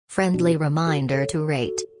Friendly reminder to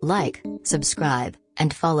rate, like, subscribe,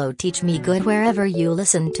 and follow Teach Me Good wherever you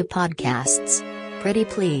listen to podcasts. Pretty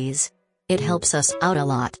please. It helps us out a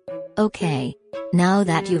lot. Okay. Now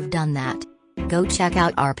that you've done that, go check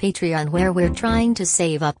out our Patreon where we're trying to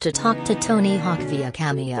save up to talk to Tony Hawk via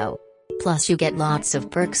Cameo. Plus you get lots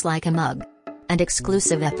of perks like a mug and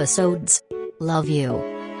exclusive episodes. Love you.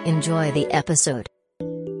 Enjoy the episode.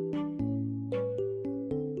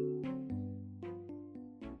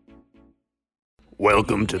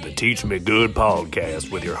 Welcome to the Teach Me Good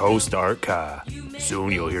podcast with your host, Art Kai.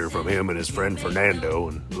 Soon you'll hear from him and his friend Fernando,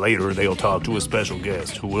 and later they'll talk to a special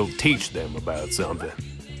guest who will teach them about something.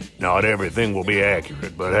 Not everything will be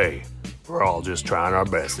accurate, but hey, we're all just trying our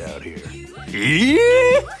best out here.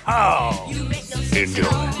 Yeehaw! Enjoy.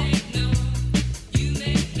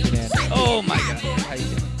 Oh my god, how you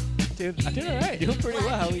doing? Dude, I'm doing alright. Doing pretty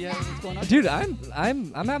well. What's going on? Dude,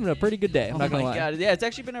 I'm having a pretty good day. I'm Oh not gonna my lie. god, yeah, it's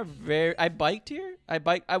actually been a very. I biked here.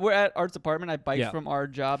 We're at Art's apartment. I biked Yeah. from our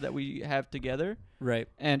job that we have together, Right.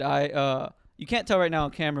 and you can't tell right now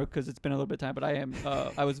on camera because it's been a little bit of time, but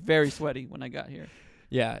I was very sweaty when I got here.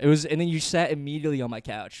 Yeah, it was, and then you sat immediately on my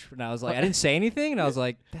couch, and I was like, I didn't say anything, and I was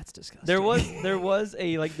like, that's disgusting. There was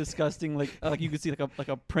a disgusting like you could see like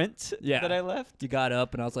a print Yeah. that I left. You got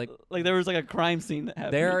up, and I was like, Like there was like a crime scene that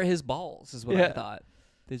happened. there are his balls, is what I Yeah. thought.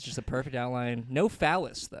 It's just a perfect outline. No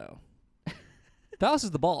phallus though. Phallus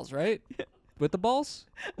is the balls, right? With the balls?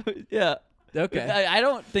 Yeah. Okay. I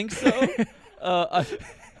don't think so.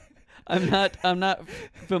 I'm not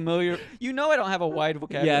familiar. You know, I don't have a wide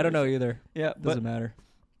vocabulary. Yeah, I don't know either. Yeah, Doesn't matter.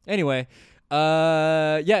 Anyway,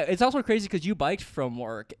 yeah, it's also crazy because you biked from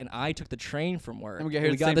work and I took the train from work. And we got here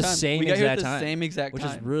we at got the the same we got here at exact the time, same exact which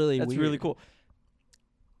time, is really That's weird. really cool.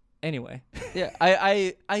 Anyway, Yeah,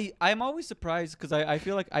 I'm always surprised because I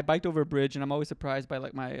feel like I biked over a bridge and I'm always surprised by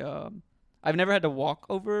like my I've never had to walk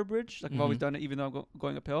over a bridge. Like I've always done it even though I'm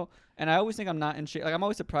going uphill. And I always think I'm not in shape. Like I'm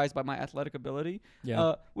always surprised by my athletic ability.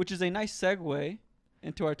 Yeah. Which is a nice segue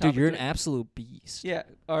into our topic. dude, you're an today. absolute beast. Yeah.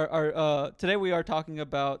 Our today we are talking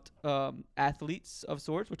about athletes of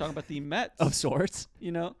sorts. We're talking about the Mets. Of sorts.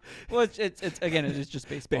 You know, well, it's again, it is just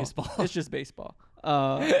baseball. Baseball. It's just baseball.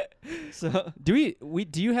 So, Do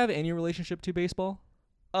you have any relationship to baseball?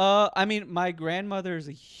 I mean, my grandmother is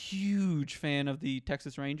a huge fan of the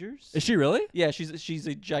Texas Rangers. Is she really? Yeah, she's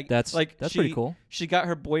a That's pretty cool. She got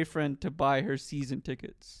her boyfriend to buy her season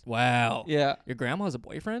tickets. Wow. Yeah, Your grandma has a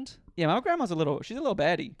boyfriend? yeah. My grandma's she's a little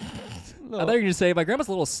baddie. I thought you were gonna say my grandma's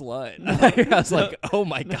a little slut. I was like, oh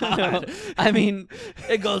my god. I mean,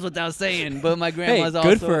 it goes without saying, but my Hey, grandma's also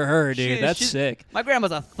good for her, dude. she- That's she's- sick. My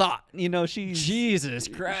grandma's a thought. You know, Jesus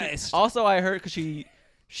Christ. Also, I heard because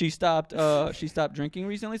she stopped drinking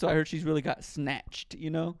recently, so I heard she's really got snatched, you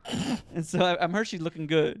know, and so I'm heard she's looking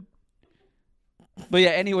good. But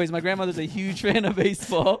yeah, anyways, my grandmother's a huge fan of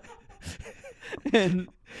baseball, and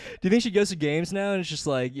Do you think she goes to games now and it's just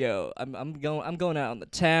like, yo, I'm going out on the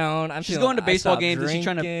town. she's going to baseball games, and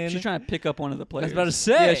drinking. she's trying to pick up one of the I players. was about to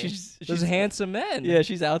say, yeah, she's those handsome men. yeah,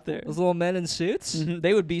 she's out there. Those little men in suits. Mhm,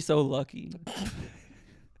 they would be so lucky.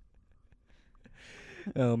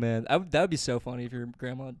 Oh man, that would be so funny if your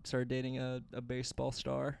grandma started dating a baseball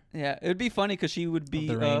star. Yeah, it would be funny because she would be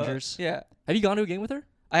the Rangers. Yeah, Have you gone to a game with her?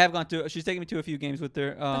 I have gone to. She's taken me to a few games with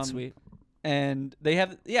her. That's sweet. And they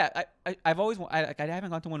have, yeah, I've always, I haven't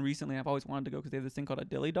gone to one recently. I've always wanted to go because they have this thing called a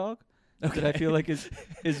dilly dog that I feel like is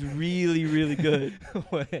really, really good.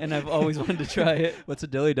 And I've always wanted to try it. What's a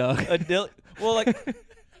dilly dog? A dilly, well, like,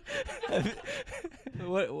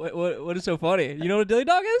 What is so funny? You know what a dilly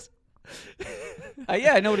dog is?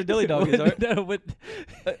 yeah, I know what a dilly dog is. Art. No, what?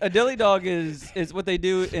 A dilly dog is what they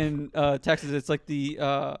do in Texas. It's like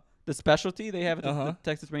the specialty they have at the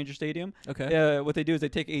Texas Ranger Stadium. Okay. What they do is they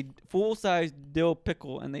take a full-size dill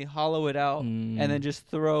pickle and they hollow it out and then just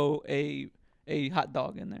throw a hot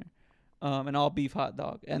dog in there, an all beef hot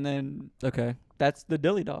dog, and then Okay. that's the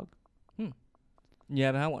dilly dog. You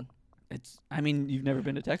haven't had one. I mean, you've never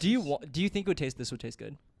been to Texas. Do you think this would taste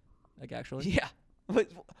good? Like actually? Yeah, but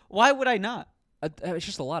why would I not? It's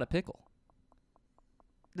just a lot of pickle.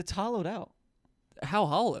 It's hollowed out How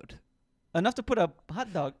hollowed? enough to put a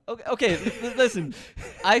hot dog. Okay. Listen,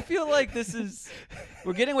 I feel like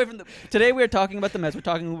we're getting away from today. We're talking about the Mets. We're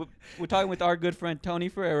talking with our good friend Tony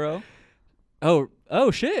Ferrero.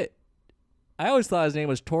 Oh shit! I always thought his name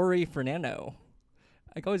was Torrey Fernando.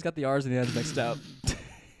 I always got the R's and the N's mixed up.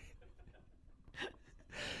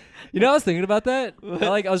 You know, I was thinking about that.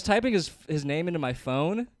 I was typing his name into my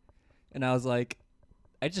phone, and I was like,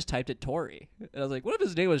 I just typed it Torrey. And I was like, what if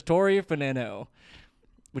his name was Torrey Fernando?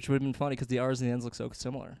 Which would have been funny because the R's and the N's look so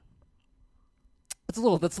similar.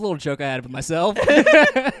 That's a little joke I had with myself.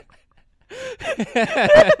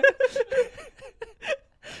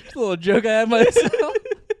 Just a little joke I had with myself.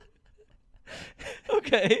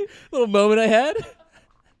 Okay. Little moment I had.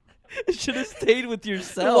 It should have stayed with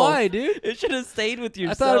yourself. Why, dude? It should have stayed with I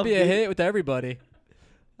yourself. thought it'd be a dude. hit with everybody.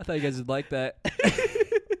 I thought you guys would like that.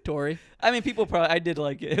 Tori. I mean, people probably. I did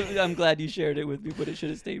like it. I'm glad you shared it with me, but it should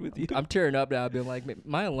have stayed with you. I'm tearing up now, being like,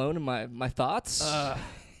 am I alone in my thoughts?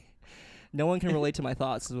 No one can relate to my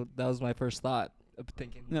thoughts. That was my first thought of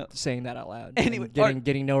thinking, saying that out loud. Anyway, and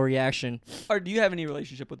getting no reaction. Or do you have any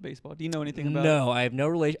relationship with baseball? Do you know anything about it? No, I have no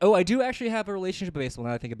relation. Oh, I do actually have a relationship with baseball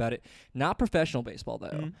now that I think about it. Not professional baseball, though.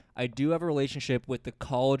 Mm-hmm. I do have a relationship with the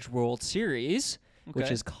College World Series, which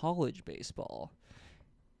Okay. is college baseball.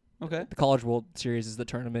 Okay. The College World Series is the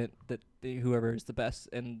tournament that whoever is the best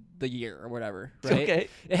in the year or whatever, right? Okay.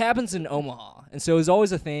 It happens in Omaha. And so it was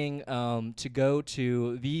always a thing to go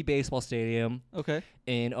to the baseball stadium Okay.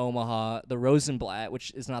 in Omaha, the Rosenblatt,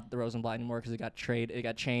 which is not the Rosenblatt anymore because it got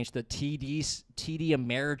changed to TD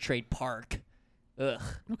Ameritrade Park. Ugh.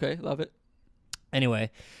 Okay. Love it.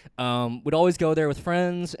 Anyway, we'd always go there with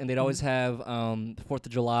friends, and they'd always have 4th of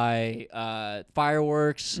July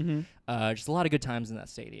fireworks. Mm-hmm. Just a lot of good times in that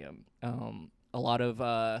stadium. A lot of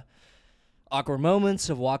awkward moments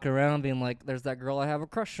of walking around being like, there's that girl I have a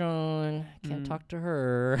crush on. Can't talk to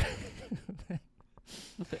her. Okay.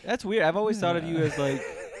 That's weird. I've always thought of you as like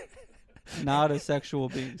not a sexual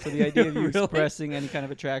being. So the idea of you Really? expressing any kind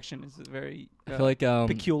of attraction is very I feel like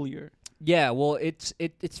peculiar. yeah, well, it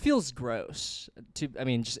feels gross. I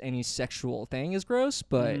mean, just any sexual thing is gross,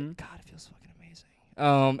 but God, it feels fucking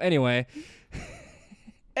amazing. Anyway,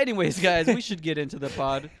 Anyways, guys, we should get into the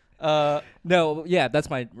pod. no, yeah, that's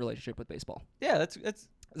my relationship with baseball. Yeah, that's Is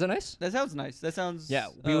that nice? that sounds nice. That sounds Yeah,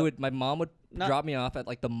 my mom would drop me off at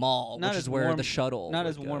like the mall, not which as is where warm- the shuttle. not would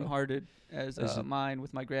as go. warm-hearted as mine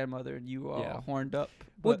with my grandmother, and you are Yeah. horned up.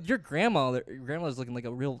 Well, But your grandma's looking like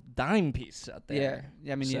a real dime piece out there.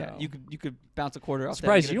 yeah, I mean, yeah, So- you could bounce a quarter off.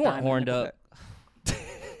 Surprised that and you get a weren't dime horned and up.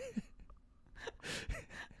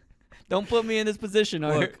 Don't put me in this position,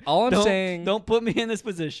 Art. Look, all I'm Don't- saying, Don't put me in this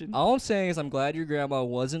position. all I'm saying is I'm glad your grandma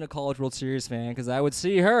wasn't a College World Series fan because I would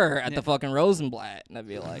see her at the fucking Rosenblatt and I'd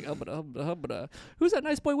be like, who's that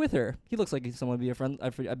nice boy with her? He looks like he's someone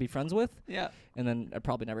I'd be friends with, Yeah. and then I'd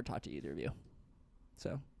probably never talk to either of you.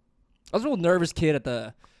 So I was a real nervous kid at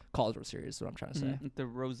the College World Series. Is what I'm trying to say. The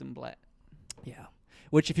Rosenblatt. Yeah,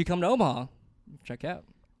 which if you come to Omaha, check out.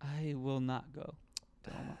 I will not go to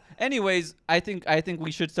Omaha. Anyways, I think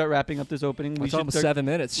we should start wrapping up this opening. We It's should almost start, 7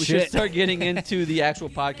 minutes. We Shit. should start getting into the actual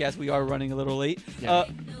podcast. We are running a little late. Yeah.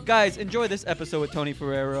 Guys, enjoy this episode with Tony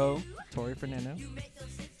Ferrero Tori Fernando.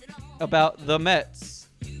 about the Mets.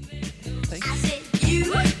 Thanks. I said,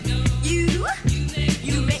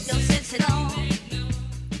 you make no sense at all.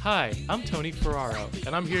 Hi, I'm Tony Ferraro,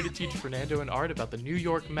 and I'm here to teach Fernando and Art about the New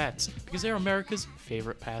York Mets because they're America's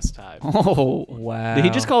favorite pastime. Oh, Wow. Did he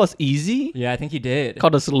just call us easy? Yeah, I think he did.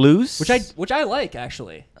 Called us loose? Which I like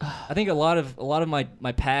actually. I think a lot of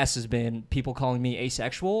my past has been people calling me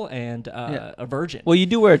asexual and a virgin. Well, you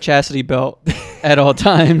do wear a chastity belt at all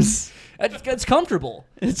times. It's comfortable.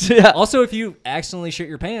 It's yeah. Also, if you accidentally shit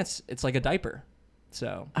your pants, it's like a diaper.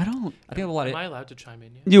 So I don't. I think a lot Am I of allowed to chime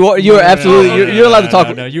in yet? You are absolutely you're allowed to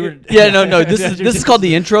talk. No, you were. Yeah, no. This is called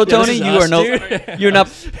the intro, Yeah, this Tony. is You us, are no. dude. You're not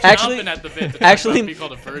actually. Chomping at the bit to actually- be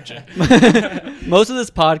called a virgin. Most of this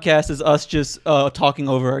podcast is us just talking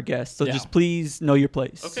over our guests. So Yeah. just please know your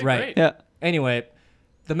place. Okay, Right. great. Yeah. Anyway,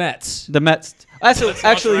 the Mets. The Mets. Let's launch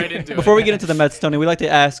Actually, right into before it. we get into the Mets, Tony, we like to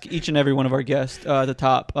ask each and every one of our guests at the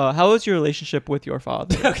top, how is your relationship with your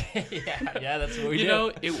father? Okay. Yeah, that's what we You do.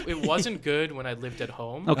 know, it wasn't good when I lived at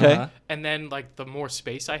home. Okay. Uh-huh. And then, like, the more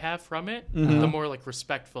space I have from it, Mm-hmm. the more, like,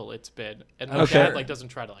 respectful it's been. And my Okay. dad, like, doesn't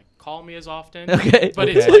try to, like, call me as often. Okay. But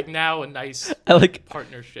Okay. it's, like, now a nice I like.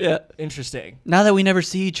 partnership. Yeah. Interesting. Now that we never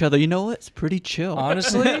see each other, you know what? It's pretty chill.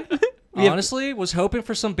 Honestly, was hoping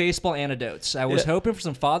for some baseball anecdotes. I was Yeah. hoping for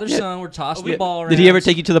some father-son. We're tossing the ball around. Did he ever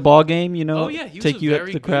take you to the ball game? You know, Oh, yeah. He was take a you very at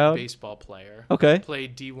the good crowd. baseball player. Okay.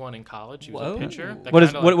 Played D1 in college. He was Whoa. a pitcher. That What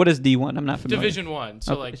is kinda, like, what is D1? I'm not familiar. Division 1.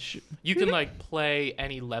 So, Okay, like, sh- you can, like, play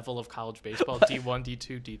any level of college baseball, D1,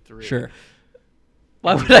 D2, D3. Sure.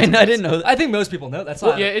 Why would I? I didn't know that. I think most people know. That's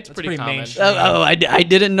not. yeah, it's that's pretty common. mainstream. I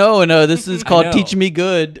didn't know. No, this is called know. Teach Me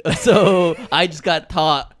Good. So I just got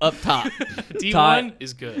taught up top. D1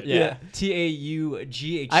 is good. Yeah.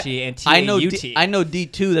 TAUGHT and I know. TAUT. I know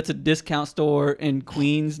D2. That's a discount store in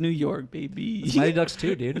Queens, New York, baby. Mighty Ducks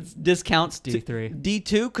too, dude. It's discounts. D3.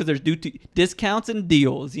 D2 because there's discounts and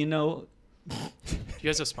deals. You know. Do you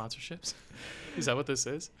guys have sponsorships? Is that what this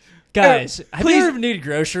is? Guys, have please- you ever needed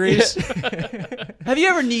groceries? Have you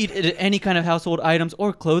ever needed any kind of household items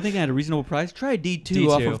or clothing at a reasonable price? Try D2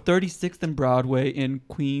 off D2. of 36th and Broadway in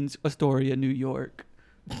Queens, Astoria, New York.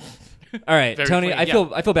 All right, Very Tony. clean, I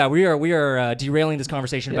yeah. feel bad. We are derailing this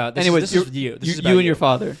conversation about. This Anyways, this is you. This is about you and your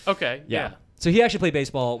father. Okay. Yeah. So he actually played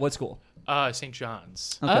baseball. What school? St.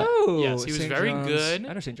 John's. Okay. Oh, Yes, he was St. very John's. good.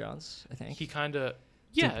 I know St. John's. I think. He kind of.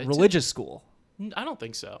 It's a Yeah. it's a- religious school. I don't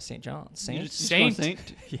think so. St. John's. You Saint. just call it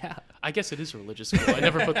Saint. Yeah. I guess it is a religious school. I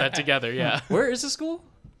never put that together. Yeah. Where is the school?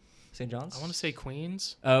 St. John's. I want to say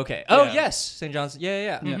Queens. Oh, okay. Oh Yeah. yes, St. John's.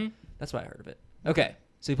 Yeah. Mhm. That's why I heard of it. Okay.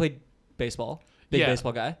 So you played baseball. Big Yeah.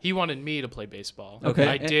 baseball guy. He wanted me to play baseball. Okay.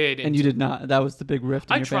 I did. And you did not. That was the big rift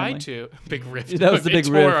in I your tried family. to. Big rift. That was the It big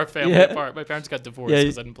tore rift. our family Yeah. apart. My parents got divorced Yeah,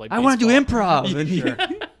 because I didn't play I baseball. want to do improv. And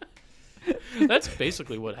Sure. That's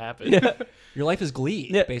basically what happened. yeah. Your life is Glee,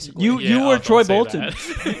 Yeah, basically. you- Yeah, were don't Troy say Bolton.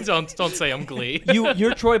 that. don't say I'm Glee.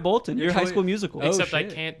 You're Troy Bolton. You're High Troy- School Musical. Oh, Except I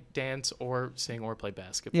shit. can't dance or sing or play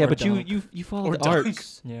basketball. yeah, or but dunk. you follow Or the dunk.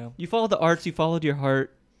 arts. Yeah. You follow the arts. You followed your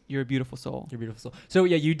heart. You're a beautiful soul. You're beautiful. So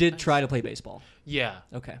yeah, you did try to play baseball. Yeah.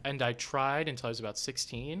 Okay. And I tried until I was about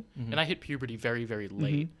 16, Mhm. and I hit puberty very, very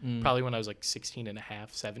late. Mm. Probably when I was like 16 and a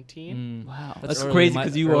half, 17. Wow, That's that's early crazy in my-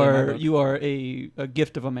 because you early in my are book. you are a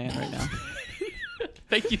gift of a man right now.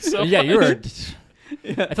 Thank you so Yeah, much. you're.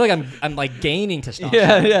 I feel like I'm like gaining testosterone.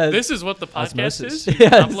 yeah. This is what the podcast Osmosis. is. Yes.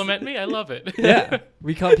 Compliment me. I love it. Yeah.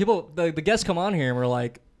 We come people. The guests come on here and we're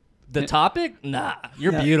like, the Yeah. topic? Nah,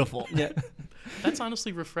 you're Yeah. beautiful. yeah. That's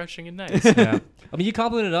honestly refreshing and nice. Yeah. I mean, you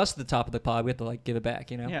complimented us at the top of the pod. We have to like give it back.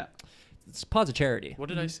 You know. Yeah. It's pod's a charity. What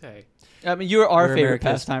did I say? I mean, you're our We're favorite America's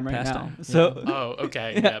pastime right pastime. now. So, Oh,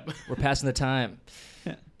 okay. Yeah. Yep. We're passing the time.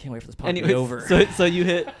 Yeah. Can't wait for this pod to anyways, be over. so you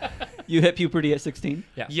hit puberty at 16.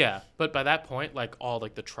 yeah. Yeah, but by that point, like all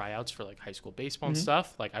like the tryouts for like high school baseball and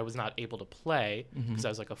stuff, like I was not able to play because I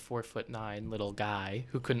was like a 4'9" little guy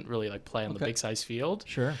who couldn't really like play on the Okay. big size field.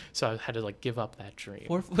 Sure. So I had to like give up that dream.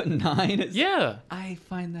 4'9". Is, Yeah. I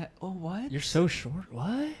find that. Oh, what? You're so short.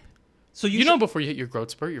 What? So You know, before you hit your growth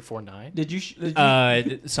spurt, you're 4'9". Did you? Did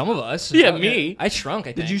you, Some of us. Yeah, me. I shrunk.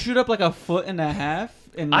 I think. did you shoot up like a foot and a half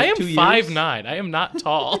in I like am 2 years? 5'9". I am not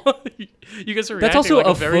tall. You guys are That's reacting also like a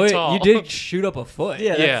I'm very foot. tall. You did shoot up a foot.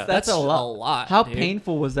 Yeah, Yeah. that's a lot. A lot. How dude.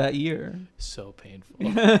 painful was that year? So painful,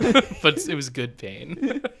 but it was good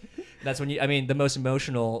pain. That's when you. I mean, the most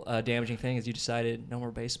emotional, damaging thing is you decided no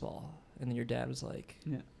more baseball, and then your dad was like,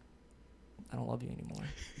 Yeah. "I don't love you anymore."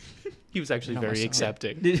 He was actually Not my very son.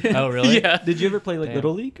 accepting. Did, Oh, really? Yeah. Did you ever play like Damn.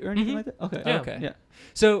 Little League or anything Mhm. like that? Okay. Yeah. Okay. Yeah.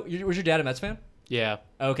 So, was your dad a Mets fan? Yeah.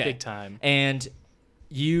 Okay. Big time. And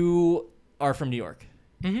you are from New York.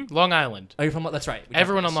 Long Island. Oh, you're from. That's right. We talked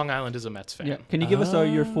Everyone about on Long Island is a Mets fan. Yeah. Can you give us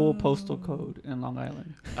your full postal code in Long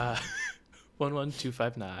Island?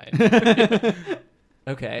 11259. this.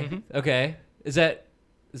 Okay. Mhm. Okay. Is that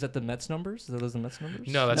the Mets numbers? Are those the Mets numbers?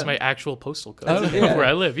 No, that's No. my actual postal code Oh, yeah. where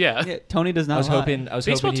I live. Yeah. Yeah. Tony does not. I was lie. hoping. I was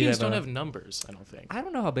Baseball hoping he'd teams don't a- have numbers. I don't think. I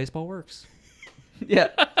don't know how baseball works. Yeah.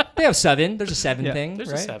 They have 7. There's a 7 Yeah. thing, There's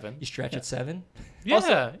a right? 7. You stretch at 7.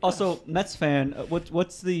 Yeah. Also, Mets fan.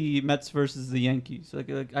 What's the Mets versus the Yankees?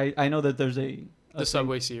 Like I know that there's a The thing.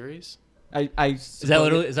 Subway Series. Is that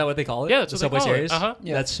literally? Is that what they call it? Yeah, that's the what they Subway call it. Series. Uh-huh.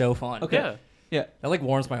 Yeah. That's so fun. Okay. Yeah. Yeah. That like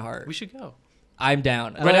warms my heart. We should go. I'm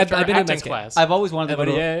down. Right after our been to a acting Mets game. class. I've always wanted to go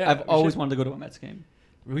to. Yeah, I've we always should. wanted to go to a Mets game.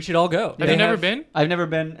 We should all go. Have They you never have- been? I've never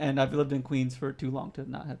been, and I've lived in Queens for too long to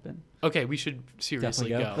not have been. Okay, we should seriously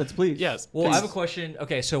Definitely go. Let's please. Yes. Well, I have a Please. question.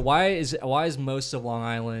 Okay, so why is most of Long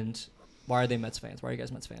Island? Why are they Mets fans? Why are you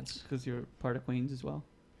guys Mets fans? Because you're part of Queens as well.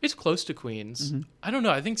 It's close to Queens. Mhm. I don't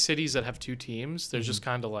know. I think cities that have two teams, there's just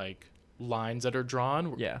kind of like lines that are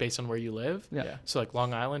drawn Yeah. based on where you live. Yeah. Yeah. So like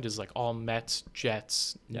Long Island is like all Mets,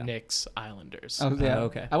 Jets, Yeah. Knicks, Islanders. Oh, yeah.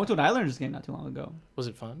 okay. I went to an Islanders game not too long ago. Was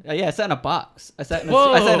it fun? Yeah, I sat in a box. I sat in a,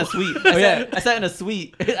 Whoa. I sat in a suite. Oh, yeah. I sat in a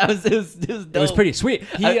suite. It was It was dope. pretty sweet.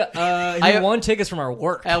 He I- won tickets from our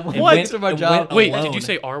work. I and won went- tickets from our and job. went Wait, alone. did you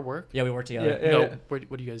say our work? Yeah, we worked together. Yeah, No. yeah.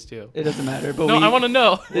 What do you guys do? It doesn't matter. But No, we, I want to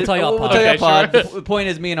know. We'll tell you off We'll pod. tell you Okay, off pod. sure. The point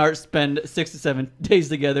is, me and Art spend 6 to 7 days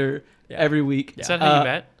together Yeah. every week. Is that how you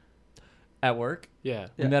met? At work, Yeah.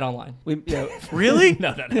 we Yeah. met online. Really?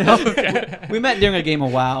 No, no, no. We met during a game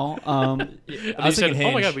of WoW. And I you was said, thinking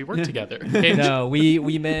 "Oh my Hinge. god, we work together." Hinge. No, we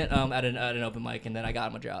met at an open mic, and then I got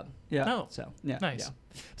him a job. Yeah. No. So Yeah. Nice.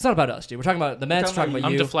 yeah. It's not about us, dude. We're talking about the Mets. talking Talking about about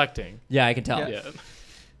I'm you. deflecting. Yeah, I can tell. Yeah.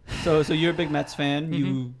 Yeah. So you're a big Mets fan. You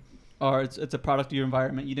Mhm. are. It's a product of your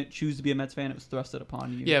environment. You didn't choose to be a Mets fan. It was thrusted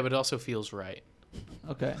upon you. Yeah, but it also feels right.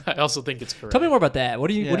 Okay. I also think it's correct. Tell me more about that. What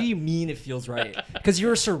do you Yeah. What do you mean it feels right? Because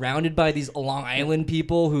you're surrounded by these Long Island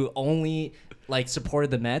people who only like supported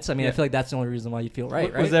the Mets, I mean, I Yeah. feel like that's the only reason why you feel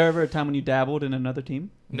right. Was there ever a time when you dabbled in another team?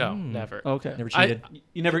 No, never. Okay. Never I- cheated?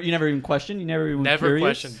 You never even questioned. You never even Never curious?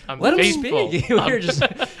 questioned. I'm Let him faithful. speak. we were just,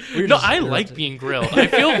 we were No, just I interrupted. like being grilled. I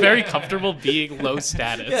feel very comfortable being low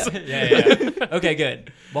status. Yeah. Okay,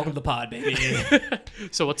 good. Welcome to the pod, baby.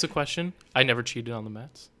 So what's the question? I never cheated on the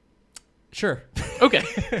Mets. Sure. Okay.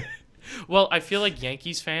 Well, I feel like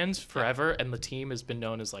Yankees fans forever, and the team has been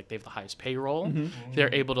known as like they have the highest payroll. Mm-hmm.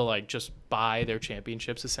 They're able to like just buy their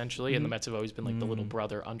championships essentially, Mm-hmm. and the Mets have always been like the little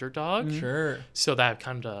brother underdog. Sure. So that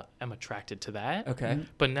kind of am attracted to that. Okay.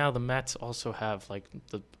 But now the Mets also have like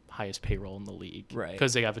the highest payroll in the league, Right.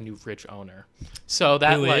 Because they have a new rich owner. So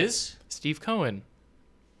that Who like is? Steve Cohen,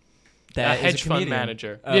 That a is hedge fund comedian.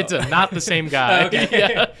 manager. Oh. It's not the same guy. Okay.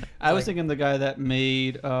 Yeah. I was thinking the guy that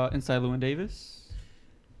made Inside Llewyn Davis.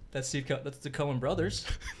 That's that's the Coen brothers.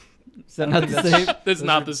 Is that not the same? That's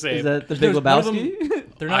not the same. Is that the Big There's one of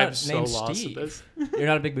Lebowski? They're not I'm so named lost Steve. at this. You're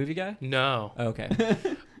not a big movie guy? No. Oh, okay.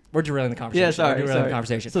 We're derailing the conversation. Yeah, We're sorry. derailing the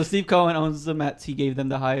conversation. So Steve Cohen owns the Mets. He gave them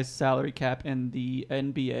the highest salary cap in the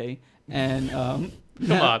NBA, and Come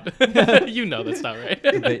on. You know that's not right.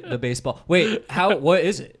 the baseball. Wait, what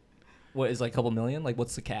is it? What is like a couple million? Like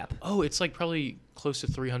what's the cap? Oh, it's like probably close to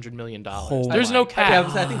 $300 million. Oh There's my no Yeah, cap.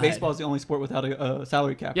 I think baseball is the only sport without a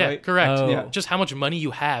salary cap, Yeah, right? correct. Oh. Yeah. Just how much money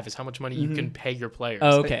you have is how much money you can pay your players.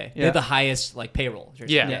 Oh, okay. They Yeah. have the highest like payroll.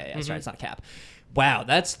 Yeah. Yeah. That's right. It's not cap. Wow,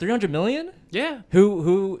 that's 300 million. Yeah.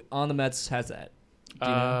 Who on the Mets has that? Do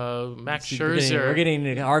you know? Max See, Scherzer. We're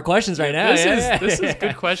getting hard questions right now. This is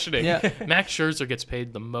good questioning. Yeah. Max Scherzer gets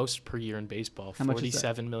paid the most per year in baseball, How much is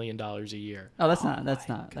that? $47 million a year. Oh, that's not that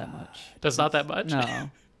much. That's not that much. No,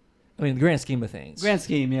 I mean, the grand scheme of things. grand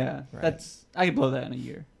scheme, yeah. Right. That's I could blow that in a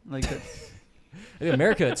year. Like that's, I mean,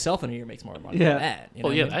 America itself in a year makes more money Yeah. than that. You know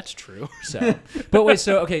Well, what yeah, I mean? that's true. So, but wait,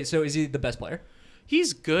 so is he the best player?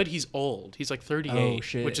 He's good. He's old. He's like 38, Oh,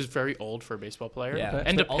 shit. which is very old for a baseball player. Yeah,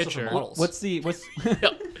 And but a also for pitcher. models. what's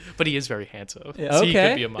But he is very handsome. Yeah. So he Okay.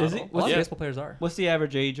 could be a model. Is he? A lot Yeah. of baseball players are. what's the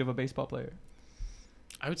average age of a baseball player?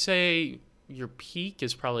 I would say your peak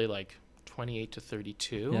is probably like 28 to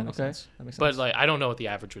 32. Yeah, that makes Okay. sense. That makes But sense. like I don't know what the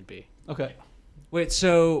average would be. Okay. Wait,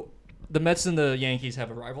 so the Mets and the Yankees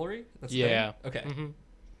have a rivalry? That's the Yeah. thing? Okay. hmm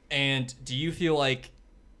And do you feel like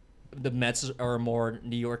the Mets are a more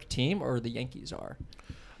New York team or the Yankees are?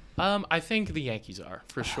 I think the Yankees are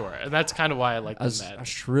for sure, and that's kind of why I like I the was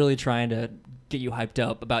Mets. really trying to get you hyped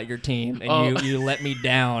up about your team, and Oh. you let me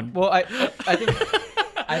down. Well, I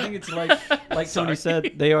think it's like Tony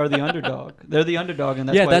said, they are the underdog. They're the underdog, and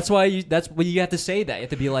that's why that's why you have to say that. You have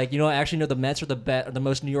to be like, I actually know the Mets are the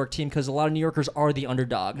most New York team because a lot of New Yorkers are the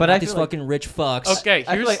underdog. But not I these feel like- fucking rich fucks. Okay,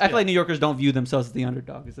 I here's feel like New Yorkers don't view themselves as the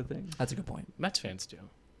underdog. Is the thing. That's a good point. Mets fans do.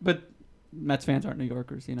 But Mets fans aren't New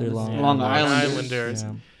Yorkers. You know, They're This is Long Long Islanders. Islanders.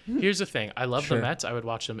 Islanders. Here's the thing: I love Sure. the Mets. I would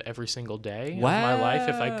watch them every single day of my life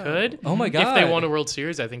if I could. Oh my If they God. won a World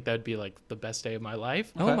Series, I think that'd be like the best day of my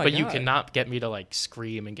life. Oh my but you God. cannot get me to like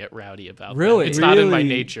scream and get rowdy about Really? that. It's not in my Really?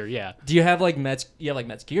 nature. Yeah, Do you have like Mets? You have like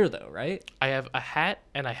Mets gear though, right? I have a hat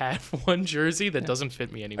and I have one jersey that doesn't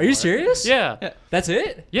fit me anymore. Are you serious? Yeah. That's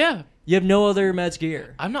it? Yeah. You have no other Mets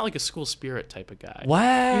gear? I'm not like a school spirit type of guy.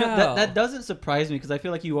 Wow. You know, that doesn't surprise me because I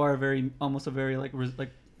feel like you are almost a very like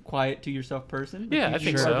quiet to yourself person. Like, Yeah, you I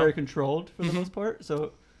think are so. very controlled for the most part.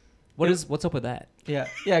 So What's up with that? yeah,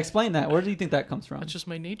 explain that. Where do you think that comes from? That's just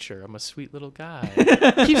my nature. I'm a sweet little guy.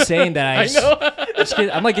 I keep saying that. I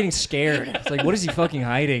know. I'm like getting scared. It's like, what is he fucking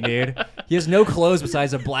hiding, dude? He has no clothes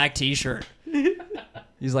besides a black T-shirt.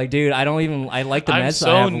 He's like, dude, I like the I'm Mets.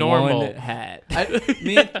 so I have normal. one hat.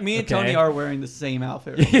 me and Tony Okay. are wearing the same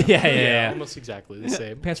outfit. yeah. Almost exactly the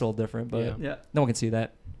same. Pants are a little different, but Yeah. Yeah. no one can see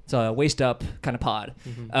that. It's a waist up kind of pod.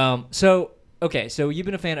 So you've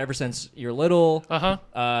been a fan ever since you're little. Uh-huh.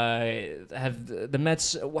 Have the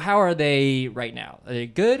Mets? How are they right now? Are they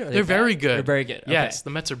good? Or are they They're bad? very good. They're very good. Yes, the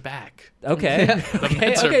Mets are back. Okay. The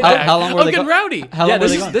Mets are okay. back. How long were I'm they getting go- rowdy. How Yeah, long were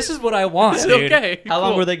this they is gone? this is what I want, It's dude. okay. How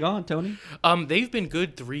long cool. were they gone, Tony? They've been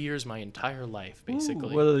good 3 years my entire life,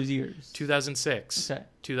 basically. What are those years? 2006, Okay.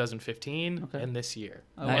 2015, Okay. and this year.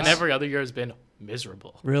 Oh, And wow. every other year has been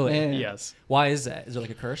miserable. Really? Man. Yes. Why is that? Is there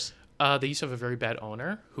like a curse? They used to have a very bad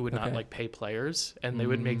owner who would not Okay. like pay players, and they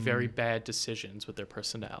would make very bad decisions with their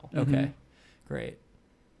personnel. Okay. Great.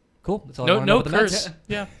 Cool. That's all I No, wanna know no about the Mets. curse.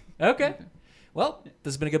 Yeah. Okay. Well,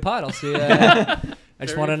 this has been a good pod. I'll see. I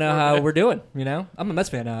just Very want to know how informative. we're doing. I'm a Mets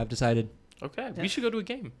fan now. I've decided. Okay. We should go to a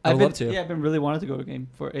game. I'd I've love been, to. Yeah, I've been really wanting to go to a game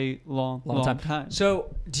for a long time.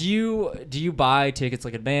 So, do you buy tickets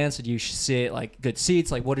like advance? Or do you sit like good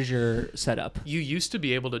seats? Like, what is your setup? You used to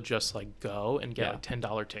be able to just like go and get Yeah. like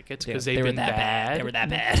 $10 tickets They- because they they've were been that bad. They were that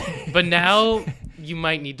bad. But now you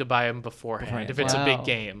might need to buy them beforehand if it's a Wow. big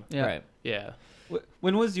game. Yeah. Right. Yeah.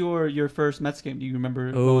 When was your first Mets game? Do you remember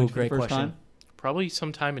Ooh, going to great the first question. time? Probably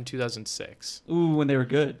sometime in 2006. Ooh, when they were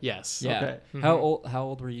good. Yes. Yeah. Okay. How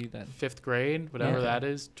old were you then? 5th grade, whatever Okay. that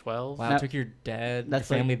is, 12. Wow, Now- it took your dad, your That's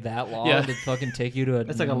like- family that long Yeah. to fucking take you to a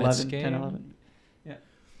That's like Mets 11, game? 10, 11.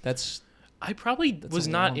 That's I probably That's was a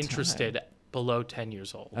not long interested below 10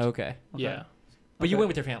 years old. okay. Yeah. But you Okay. went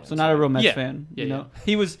with your family. So not a real Mets Yeah. fan. Yeah, You know,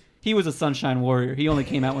 he was a Sunshine Warrior. He only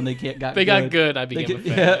came out when they got They good. got good. I became a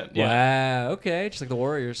get- fan. yeah. Yeah. Wow. Okay. Just like the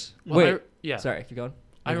Warriors. Well, Wait. yeah. Sorry. Keep going.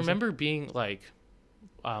 I remember being like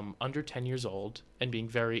under 10 years old and being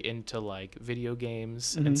very into like video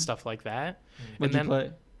games Mhm. and stuff like that. What'd and you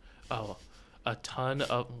play? Oh, a ton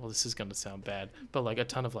of, well, this is going to sound bad, but like a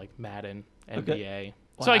ton of like Madden, NBA. Okay.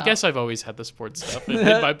 So I Wow. guess I've always had the sports stuff in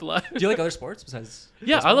my blood. Do you like other sports besides?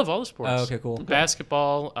 Yeah, I love all the sports. Oh, okay, cool.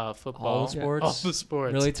 Basketball, football. All the sports? All the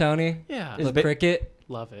sports. Really, Tony? Yeah. Is Love ba- cricket?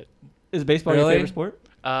 Love it. Is baseball your Really? favorite sport?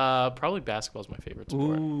 Probably basketball is my favorite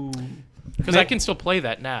sport. Ooh. Because I can still play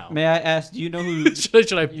that now. May I ask? Do you know who?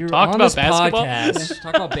 should I You're talk on about this basketball? podcast.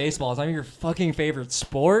 Talk about baseball. It's not your fucking favorite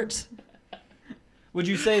sport. Would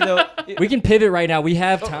you say though? We can pivot right now. We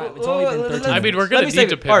have time. It's only been 13 I mean, minutes. we're gonna Let me need save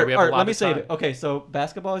to it. pivot. Art, We have a Art, lot let me of save time. it. Okay, so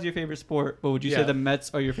basketball is your favorite sport, but would you say Yeah. the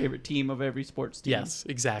Mets are your favorite team of every sports team? Yes,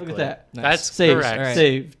 exactly. Look at that. Nice. That's Saved. correct. All right.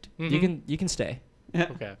 Saved. Mhm. You can stay.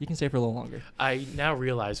 Okay. You can stay for a little longer. I now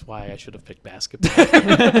realize why I should have picked basketball.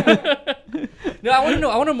 No, I want to know.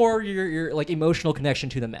 I want to know more your like emotional connection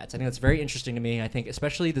to the Mets. I think that's very interesting to me. I think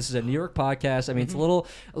especially this is a New York podcast. I mean, it's a little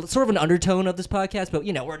sort of an undertone of this podcast, but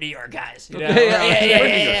you know, we're New York guys. You know?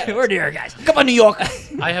 Yeah. We're New York guys. Come on, New York.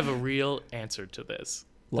 I have a real answer to this.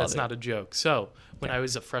 Love That's it. not a joke. So when I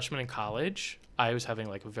was a freshman in college, I was having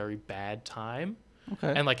like a very bad time,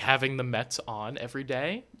 Okay. and like having the Mets on every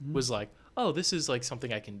day was like, oh, this is like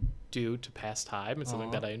something I can do to pass time and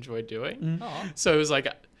something that I enjoy doing. So it was like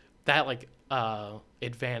that like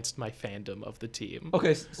advanced my fandom of the team.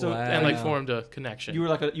 Okay, so Wow. And like Wow. formed a connection. you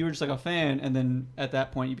were just like a fan, and then at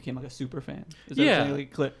that point you became like a super fan. Is that Yeah. something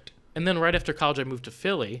like clicked? And then right after college, I moved to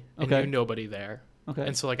Philly and Okay. knew nobody there. Okay.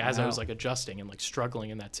 And so like as I was Wow. like adjusting and like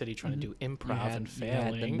struggling in that city trying to do improv and you had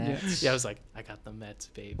the failing, Mets. yeah, I was like, I got the Mets,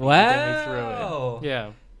 baby. Wow. Get me through it.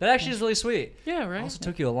 Yeah. That actually is really sweet. Yeah, It right. also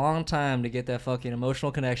took you a long time to get that fucking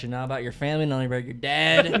emotional connection. Not about your family, not about your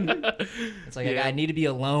dad. It's like Yeah. I need to be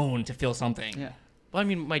alone to feel something. yeah. Well, I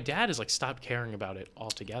mean, my dad has like stopped caring about it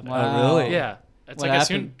altogether. Wow. Oh, really? Yeah. It's What like as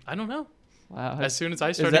soon happened? I don't know. Wow. As soon as I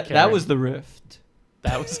Is started that caring, was the rift.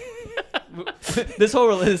 that was this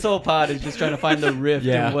whole pod is just trying to find the rift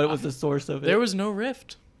Yeah. and what was the source of it. there was no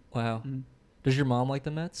rift. Wow. Mm. Does your mom like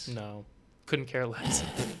the Mets? No. Couldn't care less.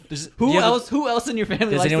 Does, do Who you have a- else? Who else in your family?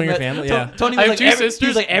 Does likes anyone the in your Mets? family? Yeah. Tony I was have like two he was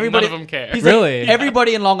sisters, like none everybody. of them care. He's Really? like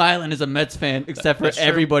everybody in Long Island is a Mets fan except for That's true.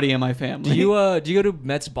 everybody in my family. Do you go to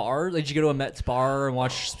Mets bar? Like, did you go to a Mets bar and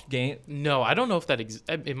watch game? No, I don't know if that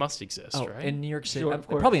it must exist, Oh, right? in New York City, Sure, of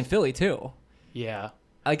course. probably in Philly too. yeah.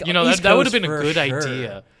 Like, You know, East that would have Coast been a for good sure.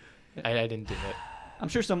 idea. I didn't do it.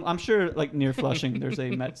 I'm sure like near Flushing there's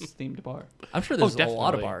a Mets themed bar. I'm sure there's a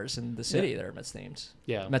lot of definitely. bars in the city that are Mets themed.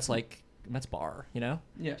 Yeah. Mets bar. You know?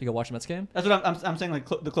 Yeah. Do you go watch a Mets game? That's what I'm saying. Like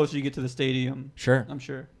the closer you get to the stadium, Sure. I'm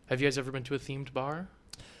sure. Have you guys ever been to a themed bar?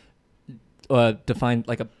 Define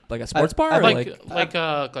like a sports bar. I or Like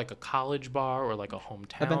a college bar or like a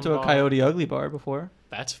hometown I've been to a bar? Coyote Ugly bar before.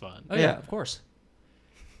 That's fun. Oh Yeah. yeah, of course.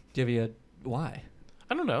 Do you have why?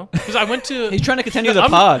 I don't know. Because I went to... He's trying to continue the I'm-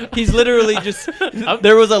 pod. He's literally just.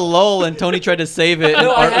 There was a lull, and Tony tried to save it. and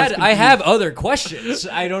No, Art was I confused. have other questions.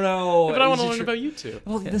 I don't know. but I want to Is it learn true- about you two.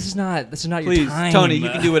 Well, this is not your Please, time. Tony, you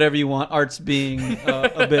can do whatever you want. Art's being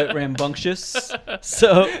a bit rambunctious,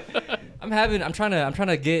 so I'm trying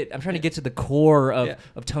to get to the core of, Yeah.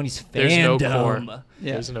 of Tony's fandom. There's no core.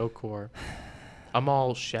 Yeah. There's no core. I'm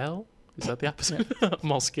all shell? Is that the opposite?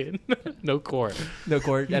 I'm all skin. No core. No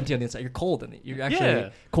core, empty on the inside. You're cold in it. You're actually Yeah.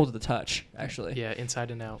 cold to the touch. Actually, Yeah,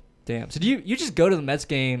 inside and out. damn. So do you just go to the Mets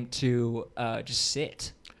game to just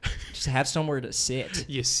sit, just have somewhere to sit?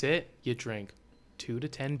 You sit, you drink 2 to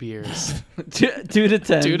 10 beers. 2 to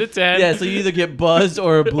 10. 2 to 10. Yeah, so you either get buzzed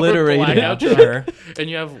or obliterated. blackout Yeah, drunk. sure. And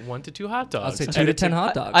you have 1 to 2 hot dogs. I'll say And 2 to it's 10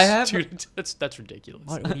 hot dogs. I have 2 to that's ridiculous.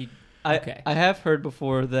 What do you? I, Okay. I have heard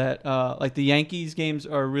before that like the Yankees games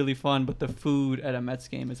are really fun, but the food at a Mets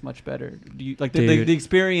game is much better. Do you like the Dude.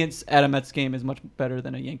 experience at a Mets game is much better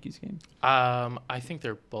than a Yankees game? I think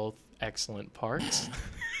they're both excellent parts.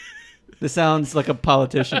 This sounds like a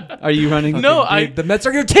politician. Are you running? No, Dude, the Mets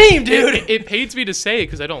are your team, dude. It pains me to say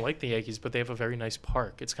because I don't like the Yankees, but they have a very nice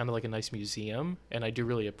park. It's kind of like a nice museum, and I do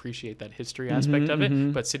really appreciate that history aspect of it.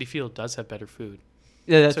 mhm. But Citi Field does have better food.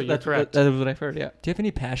 Yeah, So you're correct. That was what I've heard. Yeah. Do you have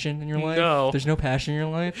any passion in your life? No. There's no passion in your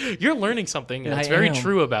life? You're learning something Yeah, that's I very am.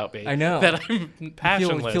 true about me. I know. That I'm You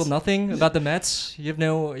passionless. feel nothing about the Mets? You have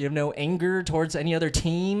no anger towards any other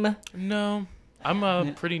team? No,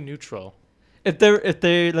 I'm pretty neutral. If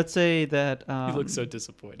they let's say that You look so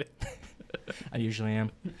disappointed. I usually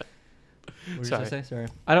am. What did Sorry. I say? Sorry.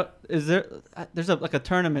 I don't. Is there? There's like a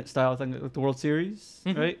tournament style thing, like the World Series,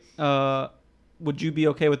 Mhm. right? Would you be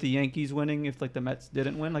okay with the Yankees winning if like the Mets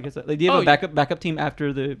didn't win? Like I said, like, do you have Oh, a backup team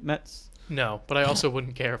after the Mets? No, but I also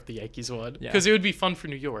wouldn't care if the Yankees won Yeah. because it would be fun for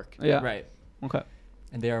New York. Yeah. Right. Okay.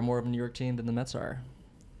 And they are more of a New York team than the Mets are.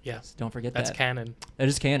 Yeah, So don't forget that's that. canon. That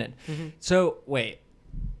is canon. Mhm. So wait,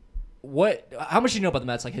 how much do you know about the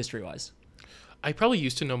Mets, like history wise? I probably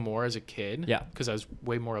used to know more as a kid. Yeah. because I was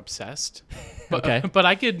way more obsessed. But, Okay. But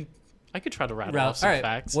I could try to rattle off some All right.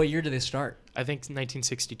 facts. What year did they start? I think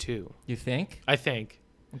 1962. You think? I think.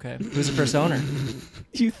 Okay. Who's the first owner?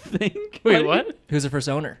 You think? Wait, what? Who's the first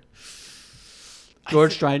owner?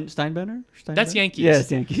 George Steinbrenner? That's Yankees.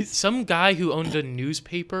 Yes, Yankees. Some guy who owned a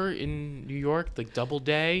newspaper in New York, like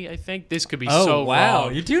Doubleday, I think. This could be Oh so wow,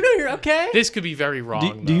 wrong. you do know you're okay. This could be very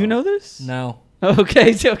wrong. Do you though. know this? No.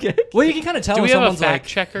 Okay. Okay. Well, you can kind of tell Do when we have a someone's fact like,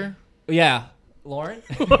 checker? yeah, Lauren.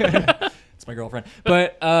 It's my girlfriend.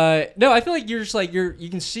 But no, I feel like you're just like you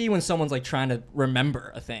can see when someone's like trying to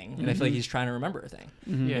remember a thing, and I feel like he's trying to remember a thing.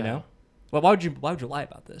 Yeah. You know. Well, why would you lie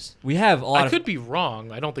about this? We have a lot I of could be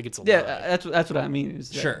wrong. I don't think it's a Yeah, lie. that's what I mean. Is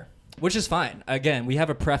that- Sure. Which is fine. Again, we have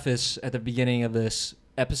a preface at the beginning of this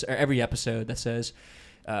episode, or every episode, that says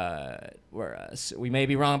we may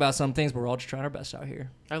be wrong about some things, but we're all just trying our best out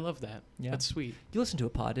here. I love that. Yeah. That's sweet. You listened to a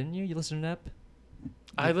pod, didn't you? You listened to an ep?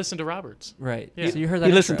 I listened to Roberts. Right. Yeah. So you heard that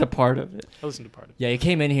He listened to intro. part of it. I listened to part of it. Yeah, you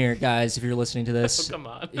came in here, guys, if you're listening to this. Oh, come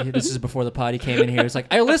on. This is before the pod. He came in here. It's like,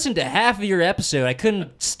 I listened to half of your episode. I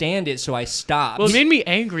couldn't stand it, so I stopped. Well, it made me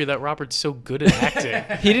angry that Robert's so good at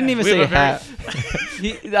acting. He didn't even We say have a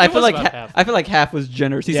very- half. I feel was like about half. I feel like half was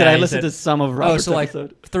generous. He Yeah, said I he listened said- to some of oh, Robert's so like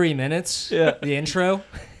episode. 3 minutes? Yeah. The intro?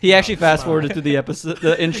 He actually fast forwarded through the episode,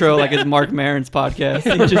 the intro, like his Mark Maron's podcast.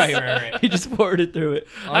 He just, Right. He just forwarded through it.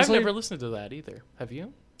 Honestly- I've never listened to that either. Have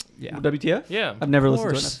you? Yeah. WTF? Yeah. I've never Of listened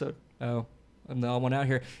to an course. episode. Oh, I'm the odd one out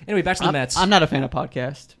here. Anyway, back to the Mets. I'm not a fan of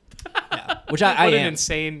podcast. Yeah, which I What an am.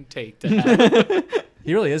 insane take to have.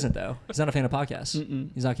 He really isn't, though. He's not a fan of podcasts. Mm-mm.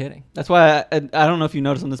 He's not kidding. That's why I don't know if you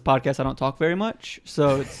notice on this podcast I don't talk very much.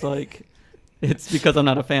 So it's like, it's because I'm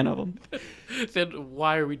not a fan of them. Then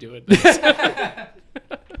why are we doing this?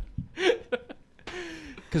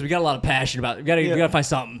 Because we got a lot of passion about it. We gotta find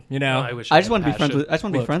something, you know? I wish I just had want to be friends passion. with. I just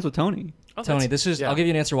want to be Look. friends with Tony. Oh, Tony, that's- this is, yeah. I'll give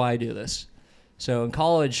you an answer why I do this. So in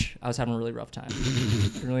college, I was having a really rough time.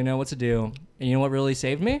 Didn't really know what to do. And you know what really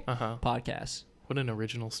saved me? Uh-huh. Podcasts. What an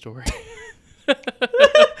original story.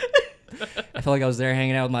 I felt like I was there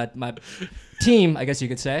hanging out with my team, I guess you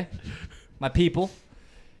could say. My people.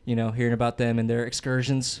 You know, hearing about them and their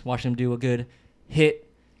excursions, watching them do a good hit,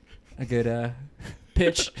 a good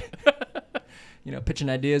pitch. You know, pitching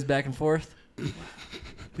ideas back and forth.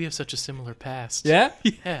 We have such a similar past. Yeah?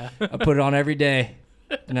 Yeah. I put it on every day.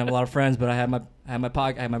 Didn't have a lot of friends, but I had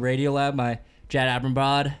my radio lab, my Jad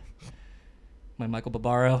Abrambrod, my Michael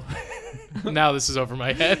Barbaro. Now this is over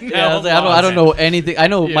my head. Yeah, Now I, was like, I don't know anything. I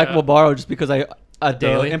know Yeah. Michael Barbaro just because at the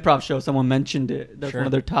Daily? improv show someone mentioned it. That's Sure. one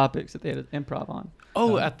of their topics that they had an improv on.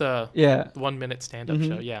 Oh, at the Yeah. 1 minute stand up Mhm.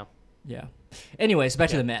 show. Yeah. Yeah. Anyways, back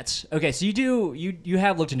to Yeah. the Mets. Okay, so you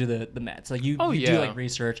have looked into the Mets. Like you do yeah. like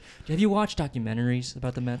research. Have you watched documentaries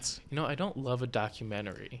about the Mets? You know, I don't love a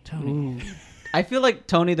documentary. Tony. I feel like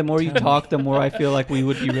Tony, the more you talk, the more I feel like we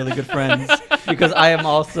would be really good friends because I am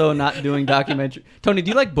also not doing documentary. Tony, do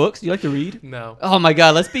you like books? Do you like to read? No. Oh my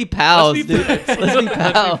God, let's be pals, Let's be dude. friends. Let's be Let's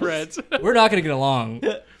pals. be friends. We're not gonna get along.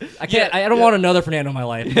 I can't. I don't want another Fernando in my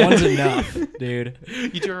life. One's enough, dude.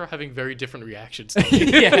 You two are having very different reactions.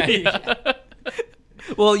 Yeah.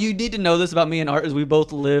 Well, you need to know this about me and Art is we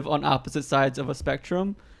both live on opposite sides of a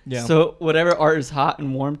spectrum. Yeah. So whatever Art is hot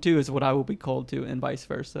and warm to is what I will be cold to, and vice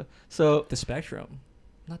versa. So The spectrum,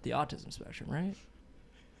 not the autism spectrum, right?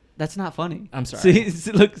 that's not funny. I'm sorry.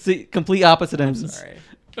 See, complete opposite I'm ends. sorry.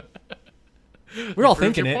 We're all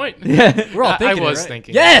Proved thinking your it. point. Yeah. We're all I thinking was it, right?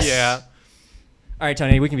 thinking. Yes. Yeah. All right,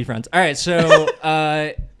 Tony, we can be friends. All right, so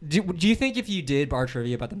do you think if you did bar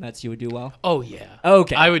trivia about the Mets, you would do well? Oh yeah.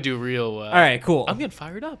 Okay. I would do real well. All right, cool. I'm getting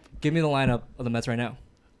fired up. Give me the lineup of the Mets right now.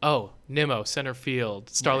 Oh, Nimmo, center field.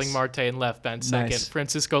 Starling Nice. Marte in left, batting second. Nice.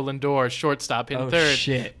 Francisco Lindor, shortstop, in Oh, third.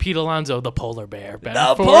 shit. Pete Alonso, the polar bear, batting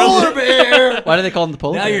The fourth. polar bear. Why do they call him the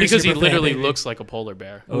polar Now bear? you're- Because he super fan, literally baby. looks like a polar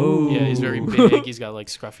bear. Oh. Yeah, he's very big. He's got like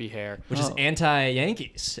scruffy hair. Which is Oh.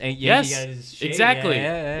 anti-Yankees. Yes, exactly.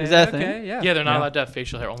 Is that a okay, thing? Yeah. Yeah, they're not Yeah. allowed to have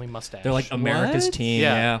facial hair, only mustache. They're like America's What? team.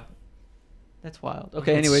 Yeah. Yeah. That's wild.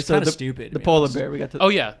 Okay, It's anyway, so kinda the, stupid, to the be polar honest. bear. We got to. Oh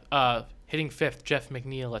yeah, hitting fifth, Jeff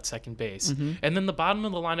McNeil at second base, Mhm. and then the bottom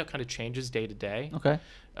of the lineup kind of changes day to day. Okay.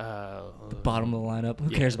 Bottom of the lineup.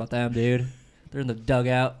 Who Yeah. cares about them, dude? They're in the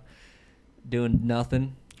dugout doing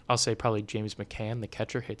nothing. I'll say probably James McCann, the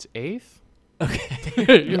catcher, hits eighth.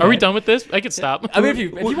 Okay. Are we done with this? I could stop. I mean, if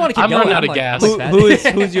you want to keep I'm going, running out of like, gas. I like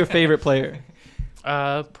that. Who's your favorite player?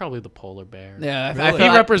 Probably the polar bear. Yeah, Really? He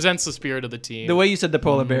feel represents the spirit of the team. the way you said the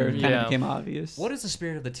polar bear kind Yeah. of became obvious. What is the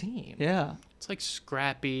spirit of the team? Yeah. It's like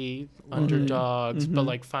scrappy underdogs, but Mhm.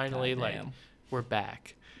 like finally, like Goddamn. we're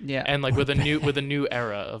back, Yeah. and like with a new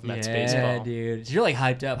era of Mets baseball. dude. So you're like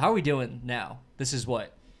hyped up. How are we doing now? This is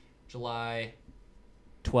what? July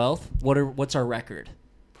 12th? What's our record?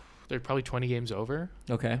 They're probably 20 games over.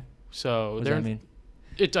 Okay. So What does they're that mean?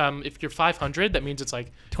 if you're 500, that means it's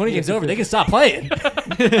like 20 games over. They can stop playing.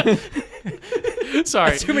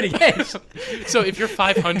 sorry. That's too many games. So if you're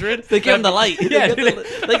 500, They give him the light. Yeah,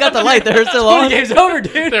 they got the light. They're still 20 on. games over,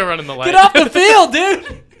 dude. they're running the light. Get off the field,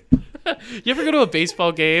 dude. You ever go to a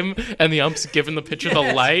baseball game and the ump's giving the pitcher the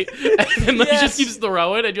light, and he Yes. just keeps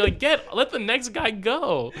throwing, and you're like, let the next guy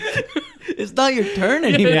go. It's not your turn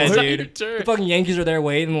anymore. Yeah, It's not dude. your turn. The fucking Yankees are there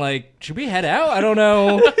waiting, like, should we head out? I don't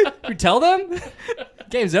know. Should we tell them?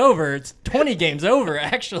 Game's over. It's 20 games over,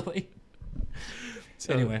 actually.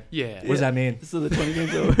 So, Anyway. yeah. What does that mean? So the 20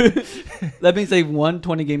 games over. That means they've won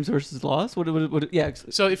 20 games versus lost. Yeah.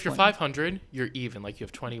 So if you're 20. 500, you're even. Like you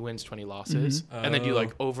have 20 wins, 20 losses, and then you Oh.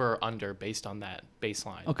 like over or under based on that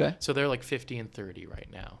baseline. Okay. So they're like 50 and 30 right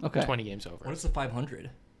now. Okay. 20 games over. What is the 500?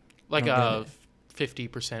 Like I a don't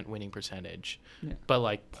 50% winning percentage, Yeah. but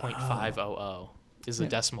like 0.500 is the Yeah.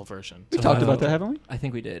 decimal version. We So talked Oh. about that, haven't we? I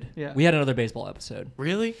think we did. Yeah. We had another baseball episode.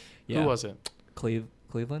 Really? Yeah. Who was it?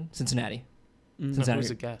 Cleveland? Cincinnati. No, who Cincinnati. was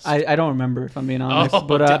the guest? I don't remember, if I'm being honest. Oh,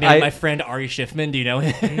 but My friend Ari Schiffman, do you know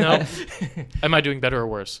him? no. Am I doing better or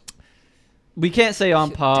worse? we can't say on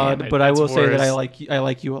pod, Damn it, but I that's will say that worse. I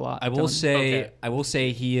like you a lot. I will Tony. say Okay. I will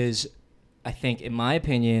say he is, I think, in my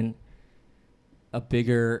opinion, a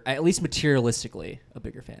bigger, at least materialistically, a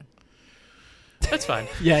bigger fan. That's fine.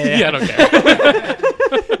 Yeah, Yeah, I don't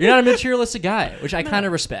care. You're not a materialistic guy, which I kind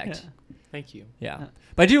of respect. Thank you. Yeah.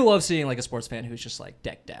 But I do love seeing like a sports fan who's just like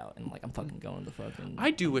decked out and like I'm fucking going to fucking.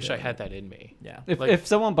 I do wish I doing had it. that in me. Yeah. If, like- if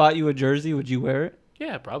someone bought you a jersey, would you wear it?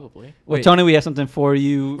 Yeah, probably. Well, Wait. Tony, we have something for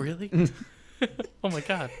you. Really? Oh my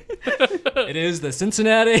god. It is the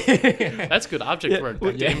Cincinnati. That's good object work.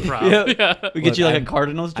 Good Yeah. improv. Yeah. Yeah. We get Look, you like I'm- a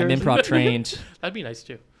Cardinals jersey. I'm improv trained. That'd be nice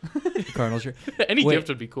too. Cardinals. Any Wait. gift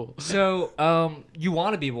would be cool. So, you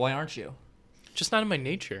want to be, but why aren't you? Just not in my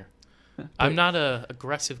nature. I'm not a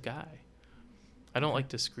aggressive guy. I don't like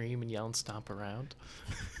to scream and yell and stomp around.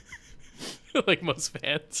 Like most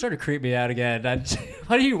fans. Started to creep me out again.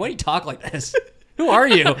 Why do you talk like this? Who are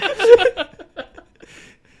you?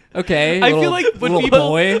 Okay. I feel like when little people-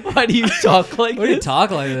 boy. Why do you talk like Why do you this?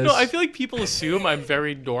 talk like this? No, I feel like people assume I'm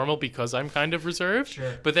very normal because I'm kind of reserved.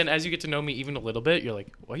 Sure. But then as you get to know me even a little bit, you're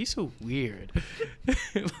like, why are you so weird?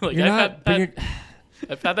 Like You're not. But you're,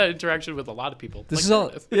 I've had that interaction with a lot of people. This like is all-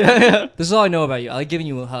 this. Yeah. this is all I know about you. I like giving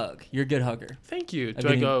you a hug. You're a good hugger. Thank you. I've Do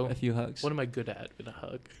I given you go, a few hugs? what am I good at in a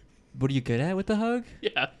hug? What are you good at with the hug?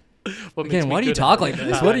 Yeah. What makes Again, me why do you good at talk it? like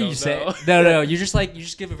this? I What do don't you say? know. No. You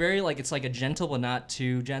just give a very like it's like a gentle but not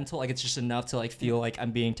too gentle. Like it's just enough to like feel like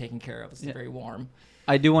I'm being taken care of. It's Yeah. very warm.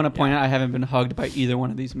 I do want to point out I haven't been hugged by either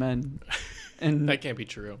one of these men, and That can't be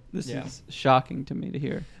true. this Yeah. is shocking to me to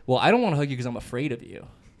hear. Well, I don't want to hug you because I'm afraid of you.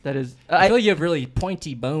 That is. I feel like you have really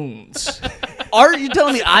pointy bones. Art, you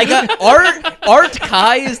telling me I got Art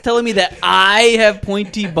Kai is telling me that I have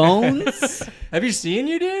pointy bones? Have you seen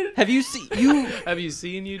you, dude? Have you seen you? Have you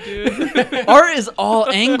seen you, dude? Art is all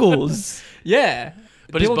angles. Yeah.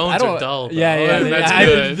 But his People- bones I don't- are dull, though. Yeah. That's I,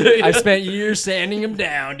 good. I spent years sanding them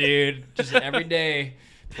down, dude. Just every day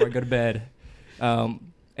before I go to bed.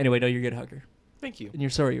 Anyway, no, you're a good hugger. Thank you. And you're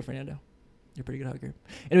sorry, you're Fernando. You're a pretty good hugger.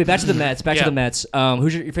 Anyway, back to the Mets. Back to Yeah. the Mets.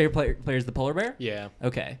 Who's your favorite player? Is the Polar Bear? Yeah.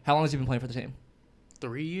 Okay. How long has he been playing for the team?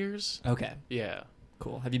 3 years? Okay. Yeah.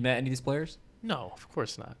 Cool. Have you met any of these players? No, of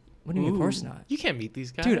course not. What do you mean? Of course not. You can't meet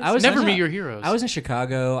these guys. Dude, I was never I meet was- your heroes. I was in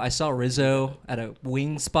Chicago. I saw Rizzo at a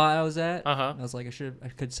wing spot I was at. Uh-huh. I was like, I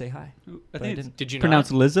could say hi. I But I think it's didn't. Did you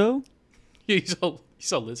pronounced not? Lizzo. Yeah, you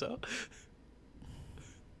saw Lizzo.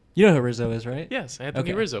 You know who Rizzo is, right? Yes, Anthony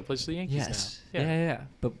Okay. Rizzo plays for the Yankees Yes. now. Yeah.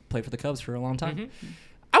 But played for the Cubs for a long time. Mhm.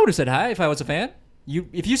 I would have said hi if I was a fan.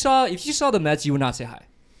 If you saw the Mets, you would not say hi.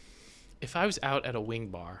 If I was out at a wing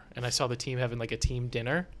bar and I saw the team having like a team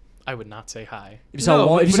dinner, I would not say hi. If you saw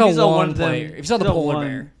one, if you but saw of one them- player, if you saw the he's polar one.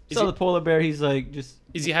 bear. You saw the polar bear. He's like just.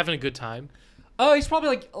 Is he having a good time? Oh, he's probably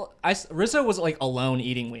like Rizzo was like alone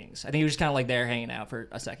eating wings. I think he was just kind of like there hanging out for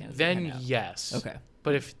a second. Then hanging out. yes. Okay.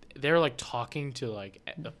 But if they're like talking to like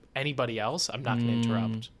anybody else, I'm not gonna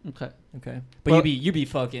interrupt. Okay. Okay. But Well- you'd be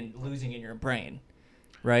fucking losing in your brain,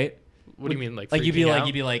 right? What do you mean, like Like you'd be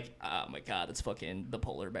freaking out? like, oh my god, that's fucking the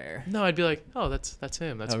polar bear. No, I'd be like, oh, that's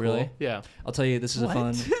him. That's Oh, cool. really? Yeah. I'll tell you, this is a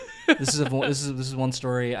fun. This is one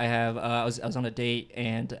story I have. I was on a date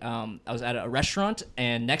and I was at a restaurant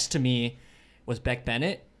and next to me was Beck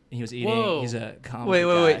Bennett. And he was eating. Whoa. He's a comedy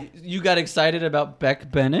Wait. guy. You got excited about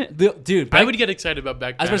Beck Bennett? Dude. I Beck- would get excited about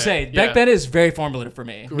Beck I was Bennett. gonna say, Yeah. Beck Bennett is very formative for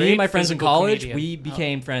me. Me Great and my friends in physical college, comedian. we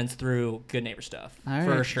became friends through Good Neighbor stuff. All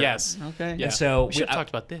For right. sure. Yes. Okay. Yeah. And so we should have talked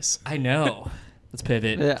about this. I know. Let's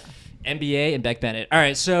pivot. Yeah. NBA and Beck Bennett. All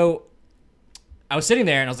right, so I was sitting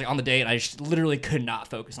there and I was like on the date and I just literally could not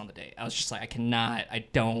focus on the date. I was just like,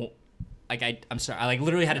 I'm sorry. I like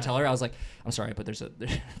literally had to tell her, I was like, I'm sorry, but there's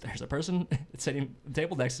a person sitting at the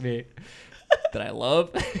table next to me that I love.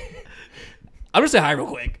 I'm gonna say hi real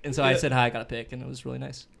quick. And so I said hi, got a pic, and it was really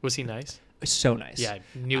nice. Was he nice? It was so nice. Yeah, I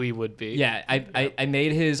knew he would be. Yeah, I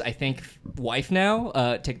made his, I think, wife now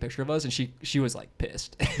take a picture of us, and she was like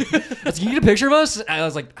pissed. I was like, "Can you get a picture of us?" And I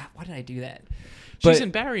was like, "Why did I do that?" She's But-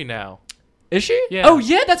 in Barry now. Is she? Yeah. Oh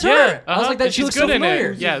yeah, that's her. Yeah, I was uh-huh. like, that. And She she's looks good so in it.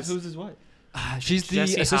 familiar. Yes. Who's his wife? She's the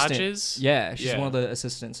Jesse assistant. Hodges? Yeah, she's Yeah. one of the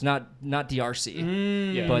assistants, not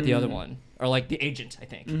DRC, Yeah. but the other one, or like the agent, I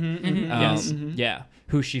think. Yes. Yeah,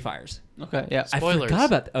 who she fires. Okay. Yeah. Spoilers. I forgot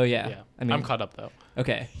about. Oh yeah. Yeah. I mean, I'm caught up though.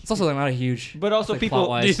 okay. It's also not a huge. But also like, people-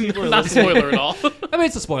 plot-wise. people are Not a spoiler at all. I mean,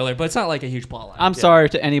 it's a spoiler, but it's not like a huge plot line. I'm sorry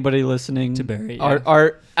to anybody listening. To Barry, yeah.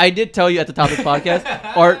 Art. I did tell you at the top of the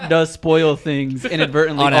podcast. Art does spoil things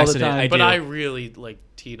inadvertently On all accident, the time. I But do. I really like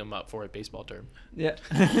teed him up for a baseball term. Yeah.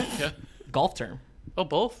 Yeah. Golf term. Oh,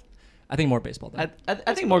 both? I think more baseball. Than.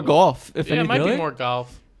 I think more golf. If Yeah, it anything. might Really? be more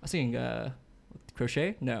golf. I was thinking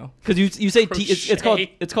crochet. No. Because you say tee, it's called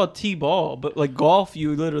Crochet. tee-ball, but like golf,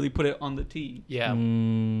 you literally put it on the tee. Yeah.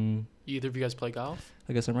 Mm, Either of you guys play golf?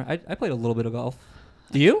 I guess I'm right. I played a little bit of golf.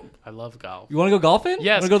 Do you? I love golf. You want to go golfing?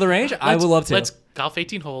 Yes. Want to go to the range? I would love to. Let's golf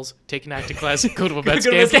 18 holes, take an acting class, go to a Mets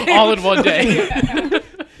Go to a game, Mets game. all in one day.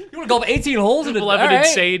 You want to golf 18 holes in a We'll have an all right.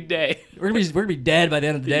 insane day. We're gonna be dead by the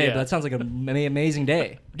end of the day. Yeah. But that sounds like an amazing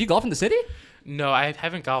day. Do you golf in the city? No, I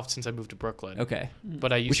haven't golfed since I moved to Brooklyn. Okay.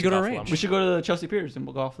 But I used We should go to a golf range. lot We more. should go to the Chelsea Piers and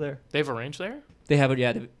we'll golf there. They have a range there? They have it.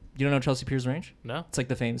 Yeah. You don't know Chelsea Piers Range? No. It's like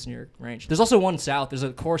the famous New York range. There's also one south. There's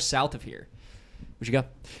a course south of here. We should go.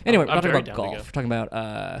 Anyway, we're I'm not talking very about down to golf. go. We're talking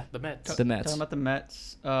about The Mets. the Mets. Talking about the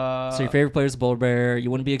Mets. So your favorite player is the Polar Bear.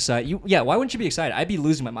 You wouldn't be excited. Why wouldn't you be excited? I'd be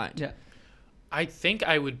losing my mind. Yeah. I think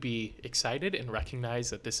I would be excited and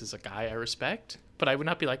recognize that this is a guy I respect, but I would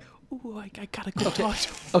not be like, ooh, I gotta go talk to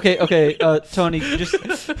him. Okay. Tony, just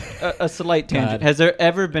a slight tangent. God. Has there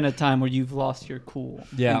ever been a time where you've lost your cool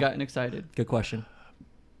Yeah. and gotten excited? Good question.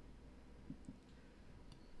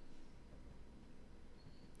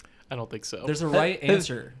 I don't think so. There's a right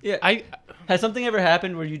answer. Yeah. I Has something ever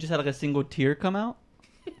happened where you just had like a single tear come out?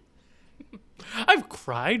 I've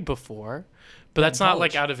cried before, but that's not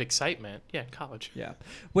like college. out of excitement. Yeah, in college. Yeah.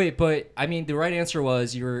 Wait, but I mean, the right answer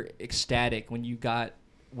was you were ecstatic when you got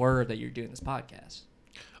word that you're doing this podcast.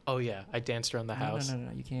 Oh yeah, I danced around the house. No.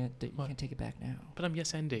 You can't take it back now. But I'm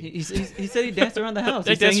yes ending. He said he danced around the house.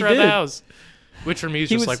 I He's saying danced he around the did. house, which for me is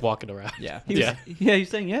He just was- like walking around. Yeah. He was, Yeah. Yeah, he's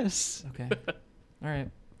saying yes. Okay. All right.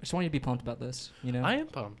 I just want you to be pumped about this. You know, I am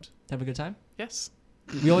pumped. have a good time. Yes.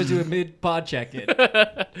 We always do a mid-pod check-in.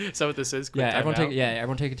 Is that what this is? Quick Yeah, everyone timeout? take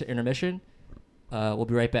everyone take it to intermission. We'll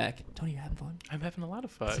be right back. Tony, you're having fun. I'm having a lot of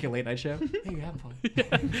It's fun. like a late night show. Hey, you're having fun.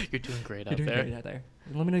 You're doing great You're out doing there. great out there.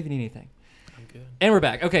 Let me know if you need anything. I'm good. And we're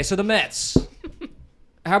back. Okay, so the Mets.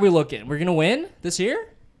 How are we looking? We're gonna win this year,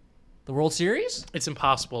 the World Series. It's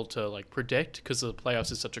impossible to like predict because the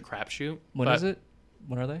playoffs is such a crapshoot. When is it?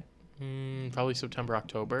 When are they? Probably September,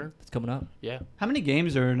 October. It's coming up. Yeah. How many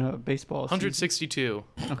games are in a baseball season? 162.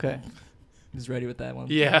 Okay. He's ready with that one.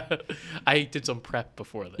 Yeah. I did some prep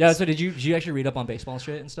before this. Yeah. So did you actually read up on baseball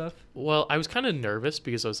shit and stuff? Well, I was kind of nervous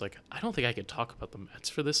because I was like, I don't think I could talk about the Mets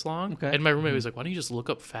for this long. Okay. And my roommate was like, why don't you just look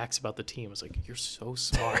up facts about the team? I was like, you're so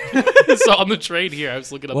smart. So on the train here, I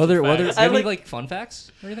was looking up Were there some do you facts. have any like- like fun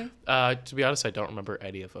facts or anything? To be honest, I don't remember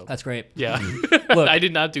any of them. That's great. Yeah. Look. I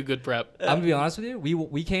did not do good prep. I'm gonna be honest with you.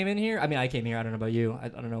 We came in here. I mean, I came here. I don't know about you. I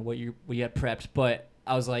don't know what you had prepped, but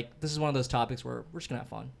I was like, this is one of those topics where we're just gonna have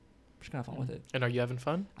fun. We're just gonna have fun with it. And are you having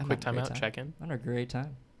fun? I'm Quick having a time great out, check in. I'm having a great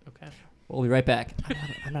time. Okay. We'll be right back.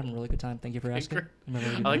 I'm having a really good time. Thank you for asking. great. I'm having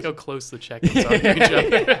a really I good like how close the check-ins are to each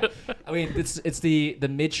other. I mean, it's the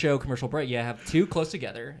mid-show commercial break. Yeah, have two close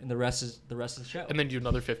together, and the rest is the show. And then do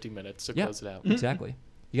another 50 minutes to Yeah. close it out. Exactly.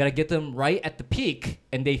 You got to get them right at the peak,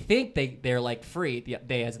 and they think they're like free.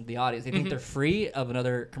 They as in the audience, they think they're free of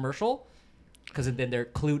another commercial, because then they're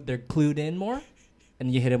clued in more,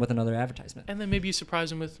 and you hit them with another advertisement. And then maybe you surprise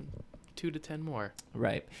them with 2 to 10 more.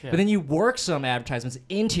 Right. Yeah. But then you work some advertisements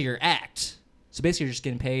into your act. So basically, you're just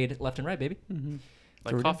getting paid left and right, baby. Mm-hmm.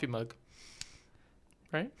 Like we're coffee mug.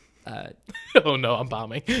 Right? Uh, Oh no, I'm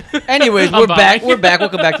bombing. Anyways, I'm we're back. buying. We're back.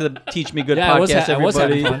 Welcome back to the Teach Me Good Yeah, I was podcast, I was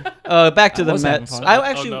having everybody. fun. Back to I the was having Mets. fun. I Oh,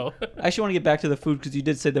 actually, no. I actually want to get back to the food because you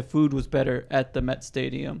did say the food was better at the Met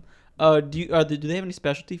Stadium. Do they have any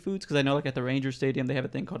specialty foods? Because I know, like at the Ranger Stadium, they have a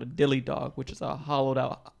thing called a dilly dog, which is a hollowed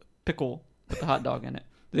out pickle with a hot dog in it.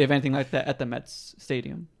 Do they have anything like that at the Mets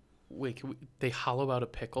Stadium? Wait, they hollow out a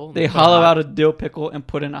pickle? and They put hollow hot- out a dill pickle and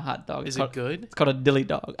put in a hot dog. Is It's it good? It's called a dilly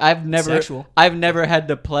dog. I've never had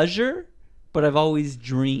the pleasure, but I've always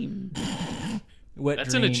dreamed. what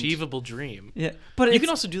That's an dreamed. achievable dream. Yeah, but You it's, can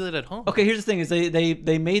also do that at home. okay. Here's the thing: is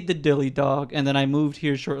they made the dilly dog, and then I moved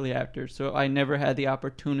here shortly after, so I never had the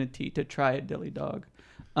opportunity to try a dilly dog.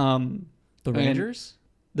 The and Rangers.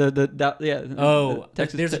 The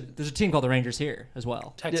Texas. there's a team called the Rangers here as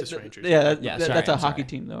well. Texas Rangers. Yeah, Yeah, that's a I'm hockey sorry.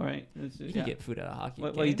 team though, right? You can get food at a hockey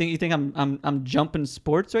What, game. you think I'm jumping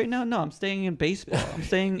sports right now? No, I'm staying in baseball. I'm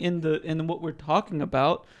staying in what we're talking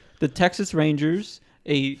about. The Texas Rangers,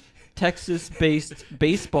 a Texas-based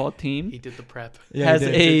baseball team, He did the prep. Yeah, he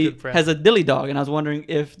did. Good prep. has a dilly dog, and I was wondering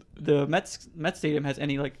if the Mets Stadium has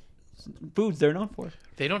any like foods they're known for.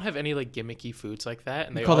 They don't have any like gimmicky foods like that,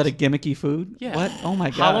 and They they call that a also- gimmicky food. Yeah. What? Oh my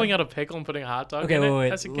god. hollowing out a pickle and putting a hot dog Okay, in it. wait.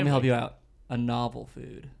 That's a Let me help gimmick. you out. A novel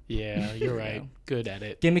food. Yeah, you're right. Yeah. Good at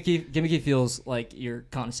it. Gimmicky feels like you're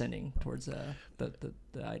condescending towards the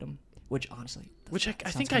item, which honestly, Which I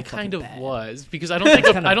sounds think kinda I kind fucking of bad. was because I don't think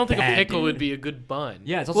kinda I don't think a bad, pickle would dude. be a good bun.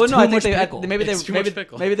 Yeah, it's also Well, too no, I much think pickle. maybe It's too much maybe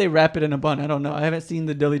pickle. maybe they wrap it in a bun. I don't know. I haven't seen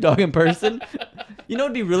the dilly dog in person. You know,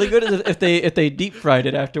 it'd be really good is if they deep fried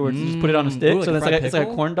it afterwards and just put it on a stick. Ooh, like so a it's fried it's like a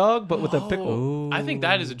pickle? corn dog, but with a pickle. Oh, I think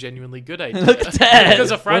that is a genuinely good idea. Look at that.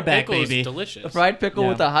 Because a fried back, pickle baby. is delicious. A fried pickle Yeah,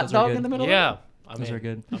 with a hot those are dog good. in the middle. Yeah, I'm Those in. are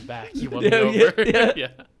good. I'm back. You won Yeah, me over. yeah. Yeah.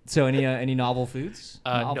 So any novel foods?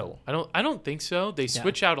 No, I don't think so. They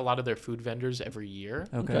switch out a lot of their food vendors every year,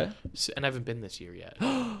 Okay. Okay. and I haven't been this year yet.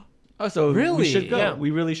 Oh, so we Really? should go. Yeah.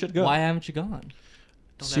 We really should go. Why haven't you gone?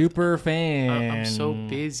 have Super fan. I'm so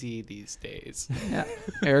busy these days. Yeah.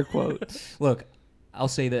 Air quotes. Look, I'll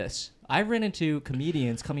say this. I ran into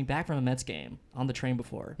comedians coming back from a Mets game on the train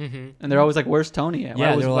before. And they're always like, "Where's Tony at?"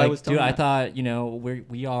 Yeah, why they're why like, Tony dude, I at?" thought,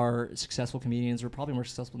 we are successful comedians. We're probably more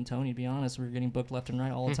successful than Tony, to be honest. We're getting booked left and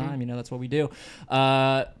right all the time. That's what we do.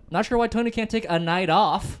 Not sure why Tony can't take a night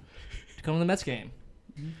off to come to the Mets game.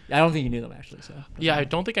 I don't think you knew them, actually. So Yeah, I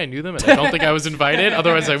don't think I knew them, and I don't think I was invited.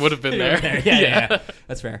 Otherwise, I would have been there. yeah.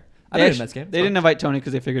 That's fair. I've They, been to actually- the Mets game. they didn't invite Tony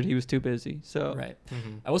because they figured he was too busy. So Right.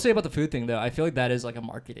 I will say about the food thing though, I feel like that is like a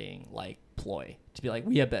marketing like ploy to be like,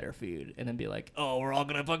 we have better food, and then be like, oh, we're all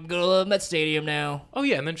gonna fucking go to the Met Stadium now. Oh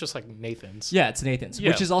yeah, and then just like Nathan's. Yeah, it's Nathan's, Yeah.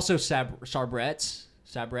 which is also Sabret's.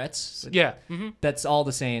 Yeah. That's all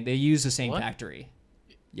the same. They use the same What? factory.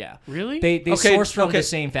 Yeah. Really? They Okay, source from okay. the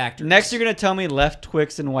same factory. next, you're gonna tell me left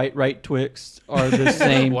Twix and right Twix are the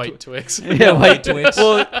same. White Twix. Yeah, white Twix.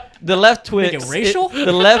 Well, the left Twix. Make it racial?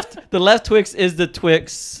 the left Twix is the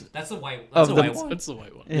Twix. That's the white. Of That's the the- white one. That's the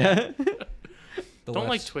white one. Yeah. The Don't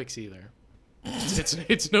like left. Twix either.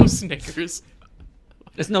 It's no Snickers.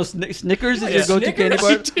 It's no Snickers. Is Yeah. your go-to candy bar?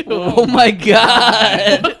 Snickers, you do. Oh my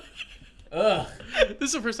god. This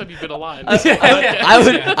is the first time you've been alive.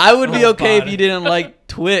 I would be Oh, okay if God. you didn't like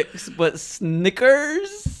Twix, but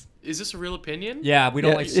Snickers. Is this a real opinion? Yeah, we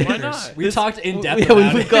don't Yeah, like why Snickers. not? We've talked in depth Yeah,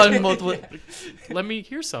 about we've it. gotten multiple. Let me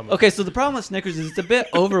hear some. Okay, so the problem with Snickers is it's a bit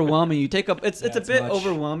overwhelming. You take up it's a it's bit much.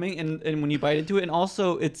 overwhelming, and when you bite into it, and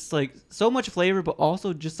also it's like so much flavor, but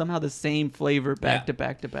also just somehow the same flavor back Yeah. to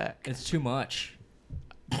back to back. It's too much.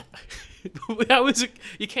 That was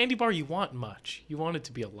a candy bar. You want much. You want it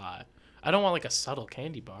to be a lot. I don't want like a subtle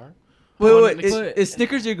candy bar. Wait, want wait, it is, mixed- is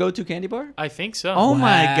Snickers your go-to candy bar? I think so. Oh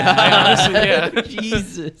my Wow. god! Honestly, yeah.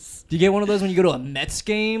 Jesus. Do you get one of those when you go to a Mets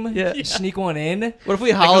game? Yeah. You sneak one in. What if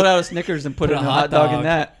we hollowed out a Snickers and put it in a hot dog in dog.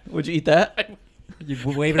 that? Would you eat that? You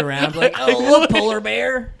wave it around like, oh, look, polar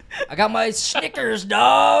bear. I got my Snickers,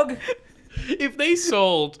 dog. If they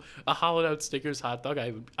sold a hollowed out Snickers hot dog,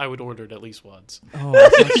 I would order it at least once. Oh,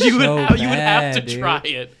 that sounds You would so have to bad, dude. try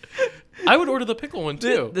it. I would order the pickle one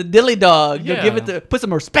too. The dilly dog. Yeah. Give it put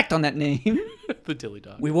some respect on that name. The dilly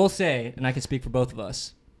dog. We will say, and I can speak for both of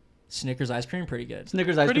us, Snickers ice cream, pretty good.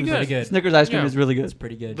 Snickers ice Pretty cream. good. Is Pretty good. Snickers ice cream Yeah. is really It's good.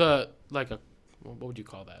 pretty good. What would you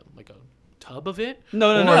call that? Like a tub of it? No.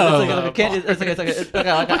 Or It's like a candy. It's like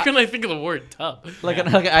Why a couldn't I think of the word tub? like an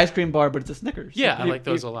ice cream bar, but it's a Snickers. Yeah, I like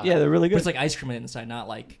those a lot. Yeah, they're really But good. it's like ice cream inside, not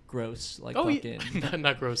like gross, like Oh, fucking, yeah.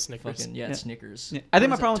 not gross Snickers. fucking Yeah. Snickers. Yeah. I think What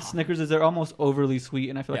my is problem it? with Snickers is they're almost overly sweet,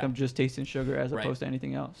 and I feel like Yeah. I'm just tasting sugar as Right. opposed to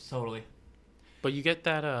anything else. Totally. But you get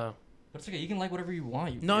that. But it's okay. You can like whatever you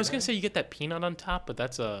want. No, I was gonna say you get that peanut on top, but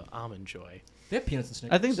that's a almond joy. They have peanuts and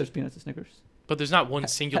Snickers. I think there's peanuts and Snickers. But there's not one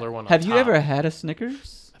singular one. Have on you top. ever had a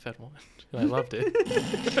Snickers? I've had one. I loved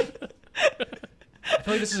it. I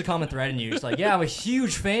feel like this is a common thread in you. It's like, yeah, I'm a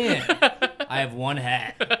huge fan. I have one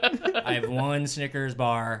hat. I have one Snickers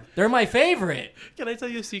bar. They're my favorite. Can I tell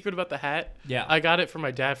you a secret about the hat? Yeah. I got it for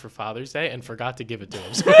my dad for Father's Day and forgot to give it to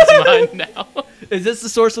him, so it's mine now. Is this the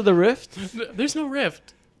source of the rift? There's no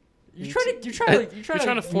rift. You're trying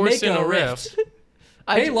to force make in a rift.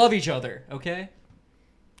 They love each other, okay?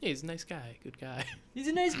 Yeah, he's a nice guy. Good guy. He's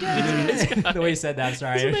a nice guy. The way you said that, I'm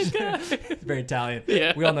sorry. He's a nice guy. It's very Italian.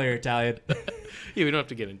 Yeah. We all know you're Italian. Yeah, we don't have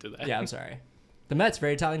to get into that. Yeah, I'm sorry. The Mets,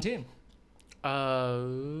 very Italian team. I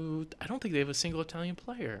don't think they have a single Italian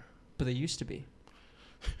player. But they used to be.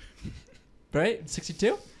 Right?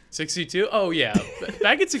 62? 62? Oh, yeah.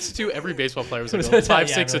 Back in 62, every baseball player was like Was a Italian,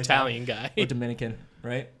 5'6" really Italian guy. Or Dominican,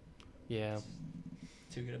 right? Yeah.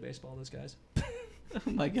 Too good at baseball, those guys. Oh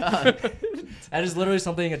my god. That is literally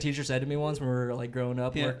something a teacher said to me once when we were like growing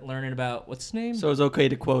up, Yeah. learning about what's his name. So it's okay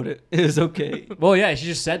to quote it. It is okay. Well, yeah, she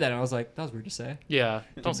just said that, and I was like, that was weird to say. Yeah.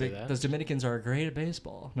 Don't say that. Those Dominicans are great at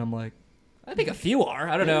baseball, and I'm like, I think a few are.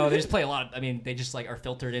 I don't know. They just play a lot. They just like are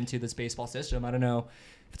filtered into this baseball system. I don't know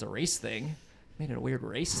if it's a race thing. Made it a weird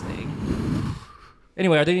race thing.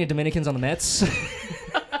 Anyway, are there any Dominicans on the Mets?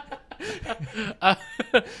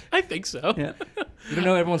 I think so. Yeah. You don't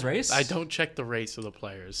know everyone's race? I don't check the race of the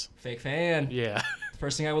players. Fake fan. Yeah.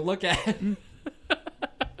 First thing I would look at. I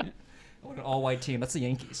want an all-white team. That's the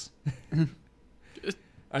Yankees.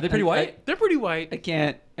 Are they pretty white? They're pretty white. I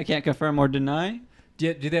can't confirm or deny.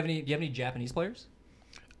 Do you have any Japanese players?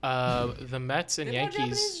 The Mets and They have no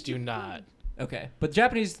Yankees Japanese do not. Okay, but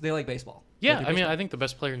Japanese, they like baseball. Yeah, They do I mean, baseball. I think the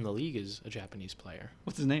best player in the league is a Japanese player.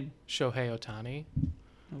 What's his name? Shohei Ohtani.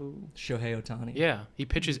 Shohei Ohtani. Yeah, he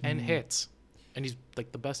pitches and hits, and he's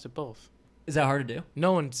like the best at both. Is that hard to do?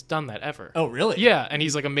 No one's done that ever. Oh, really? Yeah, and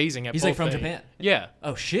he's like amazing at He's both like from things. Japan. Yeah.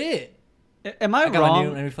 Oh shit! Am I I got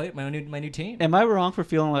wrong? my new team. Am I wrong for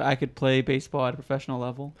feeling like I could play baseball at a professional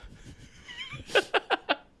level?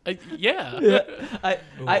 Yeah.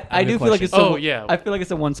 I good do feel like question. it's the, Oh, yeah. I feel like it's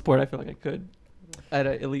the one sport I feel like I could at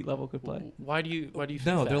an elite level could play. Why do you think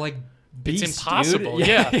No, that? they're like It's beasts, impossible. dude.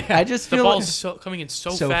 Yeah. I just The feel ball's like coming in so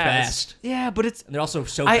so fast. yeah, but it's And they're also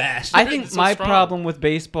so I, fast. I think It's so my strong. problem with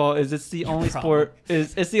baseball is it's the only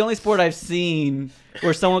sport I've seen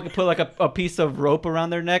where someone could put like a piece of rope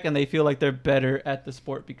around their neck and they feel like they're better at the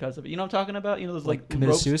sport because of it. You know what I'm talking about? You know those Like like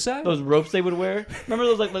committed ropes, suicide? those ropes they would wear. Remember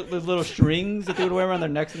those like those little strings that they would wear around their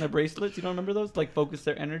necks and their bracelets? You don't remember those? Like focus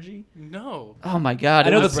their energy. No. Oh my god!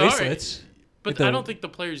 I know it the was, sorry. bracelets. But Like I don't think the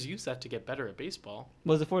players use that to get better at baseball.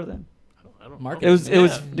 what was it for them? I don't Market. know. It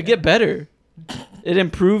was to get better. It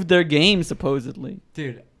improved their game supposedly.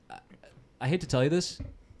 Dude, I hate to tell you this.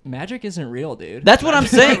 Magic isn't real, dude. That's what I'm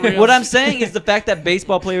saying. real. What I'm saying is the fact that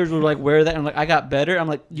baseball players would like wear that and like I got better. I'm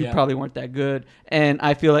like you Yeah. probably weren't that good, and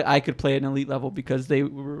I feel like I could play at an elite level because they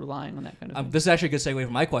were relying on that kind of thing. This is actually a good segue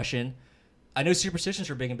from my question. I know superstitions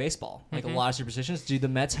are big in baseball. Like a lot of superstitions. Do the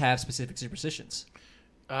Mets have specific superstitions?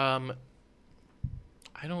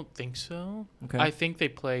 I don't think so. Okay. I think they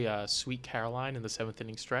play Sweet Caroline in the 7th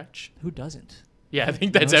inning stretch. Who doesn't? Yeah, I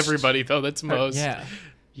think that's Most- everybody though. That's most. Yeah.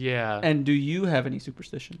 Yeah. And do you have any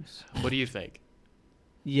superstitions? What do you think?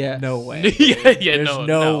 Yeah. No way. yeah, There's no,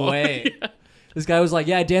 no way. This guy was like,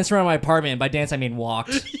 yeah, I danced around my apartment. By dance, I mean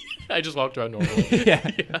walked. I just walked around normally.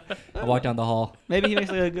 yeah. I walked down the hall. Maybe he makes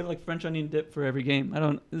like a good like French onion dip for every game. I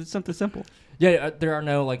don't. It's something simple. Yeah, there are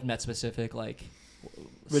no like Met specific like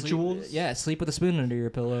Rituals? Sleep with a spoon under your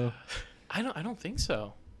pillow. I don't think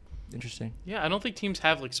so. Interesting. Yeah, I don't think teams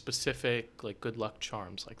have like specific like good luck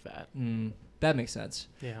charms like that. That makes sense.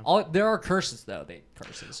 Yeah. There are curses though.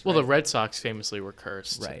 Curses. Well, right? the Red Sox famously were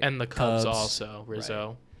cursed, Right. and the Cubs, Cubs. also.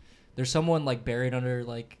 Rizzo. There's someone like buried under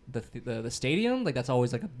like the stadium. Like that's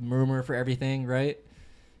always like a rumor for everything, right?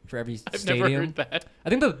 For every I've stadium. never heard that. I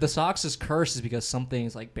think the Sox's curse is because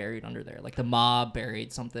something's like buried under there. Like the mob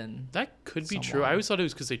buried something. That could be true. Someone. I always thought it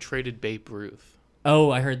was because they traded Babe Ruth. Oh,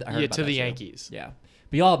 I heard. I heard Yeah, about to that the too. Yankees. Yeah,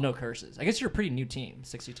 But y'all have no curses. I guess you're a pretty new team.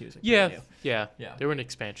 62 is like Yeah, pretty new. yeah, Yeah. They were an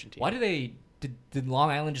expansion team. Why did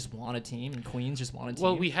Long Island just want a team and Queens just want a team?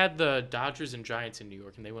 Well, we had the Dodgers and Giants in New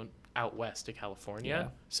York, and they went out west to California.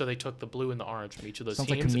 Yeah. So they took the blue and the orange from each of those Sounds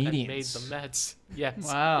like teams and made comedians. the Mets. Yes.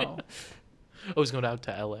 Wow. I was going out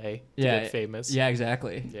to L.A. to Yeah, get famous. Yeah,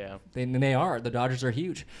 exactly. Yeah. They are. The Dodgers are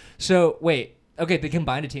huge. So wait, okay, they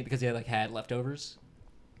combined a team because they had leftovers.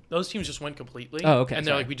 Those teams just went completely. Oh, okay, And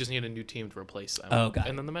they're sorry. like, we just need a new team to replace them. Oh, got it.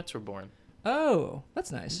 And then the Mets were born. Oh,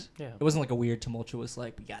 that's nice. Yeah. It wasn't like a weird tumultuous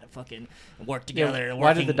like we gotta fucking work together. Yeah, and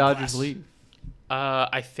why did the working Dodgers class. leave?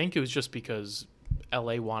 I think it was just because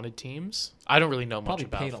L.A. wanted teams. I don't really know much Probably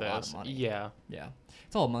about paid this. a lot of money. Yeah. Yeah,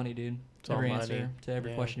 it's all money, dude. It's all every money. answer to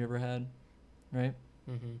every Yeah. question you ever had, right?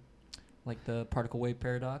 Mm-hmm. Like the particle wave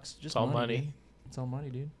paradox. Just It's all money. dude. It's all money,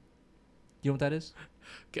 dude. You know what that is?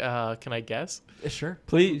 Can I guess? Sure.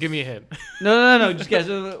 Please. Give me a hint. No. Just guess.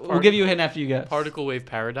 We'll give you a hint after you guess. Particle wave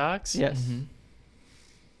paradox? Yes. Mm-hmm.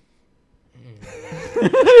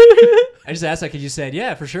 I just asked that because you said,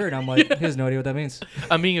 yeah, for sure. And I'm like, he has no idea what that means.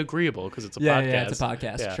 I'm being agreeable because it's a Yeah, podcast. yeah, it's a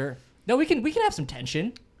podcast. Yeah. Sure. No, we can have some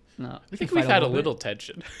tension. No. I think fight we've a had a little bit. little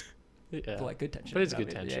tension. Yeah. But like good tension. But it's good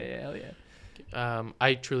obviously. tension. Yeah, hell yeah.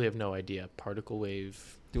 I truly have no idea. Particle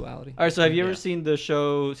wave. Duality. All right. So have you ever Yeah. seen the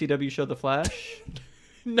CW show The Flash?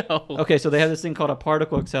 No. Okay, so they have this thing called a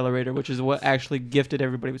particle accelerator, which is what actually gifted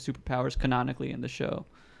everybody with superpowers canonically in the show.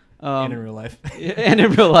 And in real life. And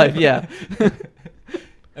in real life, yeah.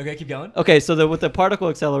 Okay, keep going. Okay, so what the particle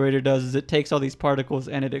accelerator does is it takes all these particles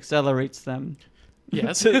and it accelerates them.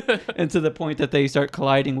 Yes. and to the point that they start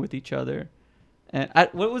colliding with each other. And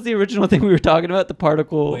what was the original thing we were talking about? The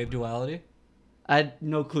particle. Wave duality. I had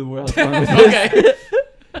no clue where I was going with this. Okay.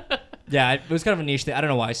 Yeah, it was kind of a niche thing. I don't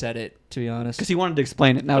know why I said it, to be honest. Because he wanted to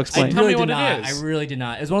explain it. Now I explain. Tell really me did what not. it is. I really did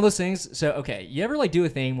not. It's one of those things. So, okay, you ever like do a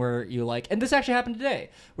thing where you like, and this actually happened today,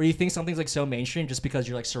 where you think something's like so mainstream just because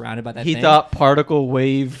you're like surrounded by that He thing. thought particle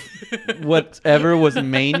wave, whatever was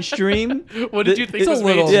mainstream. What did you think It's a was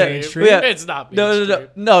little mainstream? Yeah. It's not No, mainstream.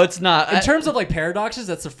 no, it's not. In terms of like paradoxes,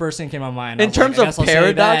 that's the first thing that came to my mind. I In was like, terms I of guess I'll say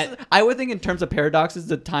paradoxes, that. I would think in terms of paradoxes,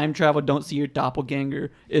 the time travel don't see your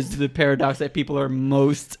doppelganger is the paradox that people are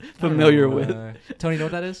most familiar with. Tony, you know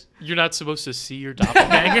what that is? You're not supposed to see your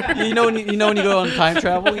doppelganger. You know when you go on time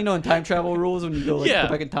travel. You know in time travel rules when you go Yeah. go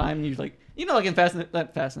back in time, and you like like in Fast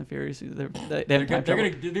and Furious, they have time they're travel. gonna-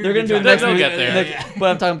 They're gonna do it They'll next movie. get there. next- But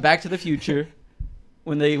I'm talking Back to the Future.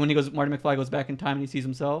 When he goes, Marty McFly goes back in time and he sees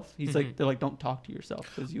himself. He's like, they're like, don't talk to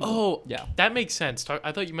yourself because you. Oh, Yeah. that makes sense.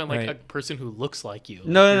 I thought you meant like Right. a person who looks like you.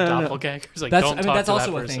 No, like no, your no, no. doppelganger's like, That's don't I mean talk that's to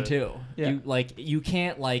also that a thing person. too. Yeah. You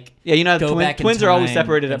can't like Yeah, you know, go back in twins are always time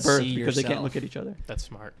separated at and birth see because they can't yourself. look at each other. That's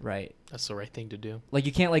smart. right. That's the right thing to do. Like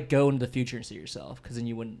you can't like go into the future and see yourself because then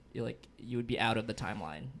you would be out of the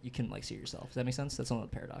timeline. You can like see yourself. Does that make sense? That's one of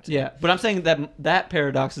the paradoxes. Yeah, but I'm saying that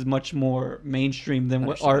paradox is much more mainstream than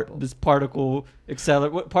what Understandable. this particle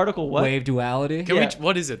what? Wave duality. Can Yeah.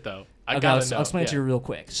 what is it though? I Okay, gotta know. I'll explain it to you real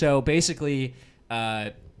quick. So basically,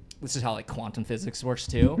 this is how like quantum physics works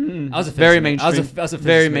too. I was a Very physics- I was a mainstream. physics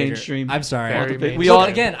Very major. mainstream. I'm sorry. Very We mainstream. all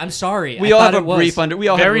Again, I'm sorry. we I all thought have it a was. brief under. We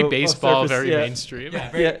all Very have a baseball, surface, very yeah. mainstream.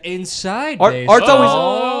 Yeah, very Yeah. inside. Art's baseball.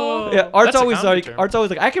 always yeah. Art's That's a always common like term. Art's always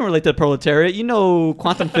like I can relate to the proletariat. You know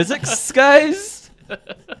quantum physics, guys.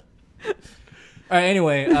 All right.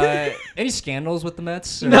 Anyway, any scandals with the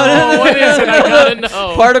Mets? Or- Oh, what is it? I gotta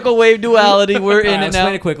know. Particle wave duality. We're All in right, I'll and explain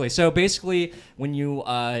out. it quickly. So basically, when you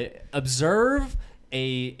observe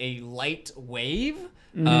a light wave,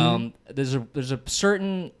 there's a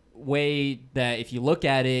certain way that if you look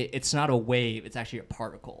at it, it's not a wave; it's actually a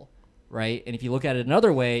particle, right? And if you look at it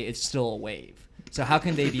another way, it's still a wave. So how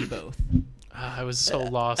can they be both? I was so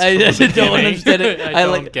lost. I from the don't beginning. understand it. I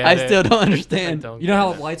don't get I it. still don't I understand. don't You know how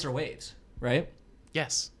get it. lights are waves, right?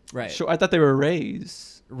 Yes, Right. Sure, I thought they were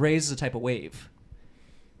rays. Rays is a type of wave.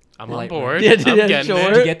 I'm Light on board. Yeah, I'm yeah, getting sure. it.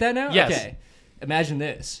 Did you get that now? Yes. Okay. Imagine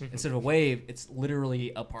this. Instead of a wave, it's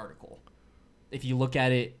literally a particle. If you look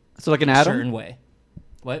at it So like an a atom. certain way.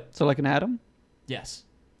 What? So like an atom. Yes.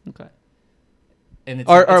 Okay. And it's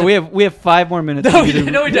Or it's a- we have 5 more minutes. No, for you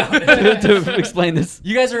to, no, we don't. to explain this.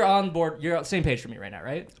 You guys are on board. You're on the same page for me right now,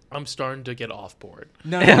 right? I'm starting to get off board.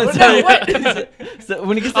 No, So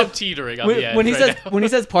when he gets I'm teetering on the edge. when he right says now. when he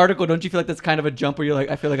says particle, don't you feel like that's kind of a jump where you're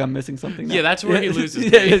like, I feel like I'm missing something? now? Yeah, that's where he loses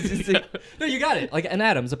Yeah, me. yes, No, you got it. Like an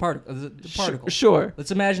atom is a particle. Is a particle. Sure.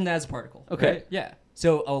 Let's imagine that as a particle. Okay. right? Yeah.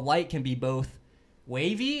 So a light can be both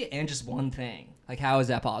wavy and just one thing. Like, how is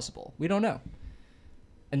that possible? We don't know.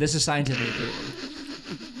 And this is scientifically proven.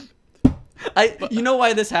 You know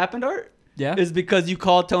why this happened, Art? Yeah. Is because you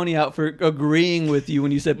called Tony out for agreeing with you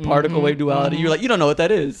when you said particle wave duality. You're like, you don't know what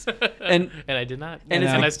that is. and I did not. And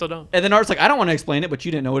And, it's I still don't. and then Art's like, I don't want to explain it, but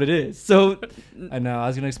you didn't know what it is. So I know. I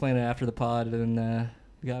was gonna explain it after the pod, and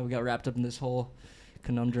we got wrapped up in this whole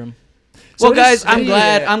conundrum. well, it guys, is- I'm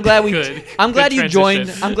glad Good. I'm glad Good you joined.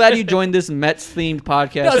 transition. I'm glad you joined this Mets themed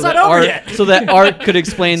podcast. No, it's so not that over Art, yet. so that Art could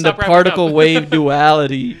explain the Stop wrapping particle up. wave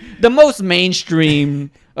duality, the most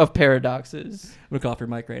mainstream of paradoxes. I'm gonna call off your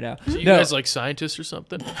mic right now. You No. guys like scientists or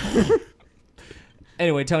something?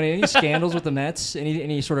 Anyway, Tony, any scandals with the Mets?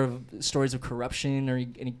 Any sort of stories of corruption or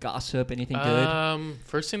any gossip? Anything good?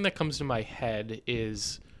 First thing that comes to my head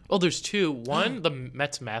is there's two. One, the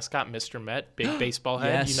Mets mascot, Mr. Met, big baseball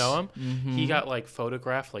head. You Yes. know him. He got like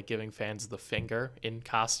photographed like giving fans the finger in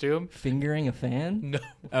costume. Fingering a fan? No,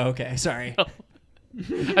 Oh, okay, sorry.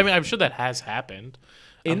 I mean I'm sure that has happened.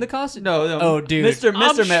 In the costume? No, Oh, dude. Mr.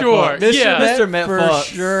 Mr. I'm Met sure. fuck. Mr. Yeah. Mr. Met for fuck.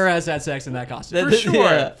 sure has had sex in that costume. That- For sure.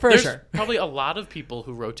 yeah. For There's sure. probably a lot of people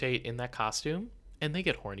who rotate in that costume, and they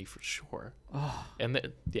get horny for sure. And How but could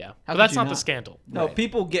that's you not the not? scandal. No, Right.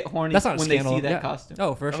 people get horny That's not a when scandal. they see that yeah. costume.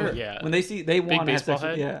 Oh, for sure. Yeah. When they see they Big want to have baseball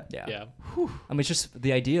sex. head. Yeah. Yeah. I mean, it's just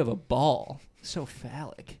the idea of a ball. So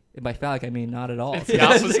phallic. And by phallic, I mean not at all. It's the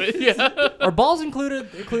opposite. Yeah. Are balls included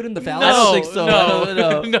in the phallus? I don't No, think so. No,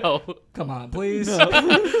 No. no. Come on, please. Come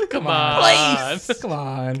on. Come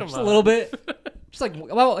on. Come Just a on. little bit. Just like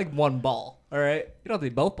about like one ball. All right. You don't have to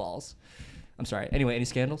be both balls. I'm sorry. Anyway, any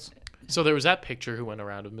scandals? So there was that picture who went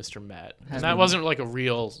around of Mr. Met, and that wasn't like a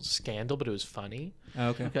real scandal, but it was funny. Oh,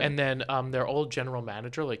 okay. And then their old general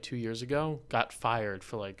manager, like 2 years ago, got fired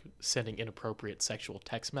for like sending inappropriate sexual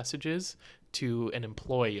text messages to an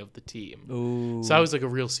employee of the team. Ooh. So that was like a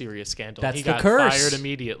real serious scandal. That's he the got curse. fired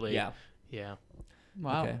immediately. Yeah. Yeah.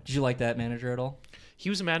 Wow. Okay. Did you like that manager at all? He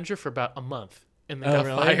was a manager for about a month and then Oh, got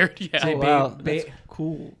really? fired. Yeah. Oh, wow. That's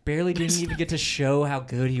cool. Barely didn't even get to show how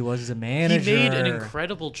good he was as a He manager. made an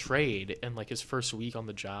incredible trade in like his first week on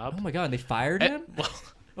the job. Oh my god! And they fired And- him well,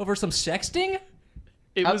 over some sexting?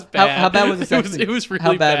 it How- was how- bad. how bad was the it was, sexting? it was really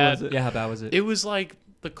How bad was it? Yeah. How bad was it? It was like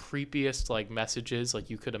the creepiest like messages like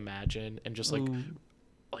you could imagine, and just like Ooh.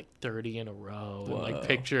 like 30 in a row, and Whoa. like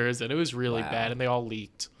pictures, and it was really Wow. bad, and they all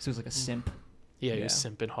leaked. So it was like a simp. Yeah, he was Yeah.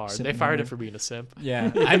 simping hard. Simping They fired him hard. for being a simp.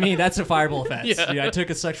 Yeah. I mean, that's a fireable offense. Yeah. Dude, I took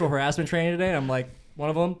a sexual harassment training today, and I'm like, one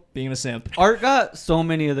of them being a simp. Art got so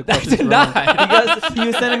many of the questions did wrong. not. He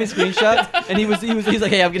was sending me screenshots, and he's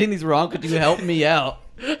like, "Hey, I'm getting these wrong. Could you help me out?"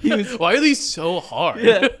 He was Why are these so hard?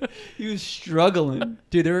 yeah, he was struggling.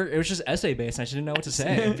 Dude, it was just essay based. And I just didn't know what to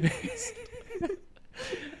say.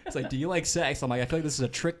 It's like, do you like sex? I'm like, I feel like this is a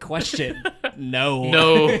trick question. No.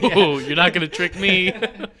 No, you're not gonna trick me.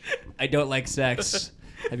 I don't like sex.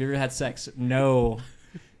 Have you ever had sex? No.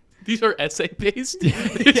 These are essay based.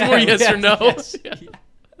 It's more yes or no. Yes. Yeah.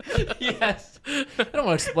 Yes. I don't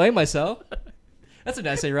want to explain myself. That's an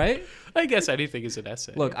essay, right? I guess anything is an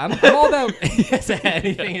essay. Look, I'm all about yes,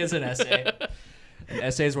 anything is an essay. An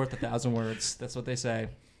essay is worth 1,000 words. That's what they say.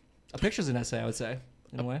 A picture's an essay, I would say,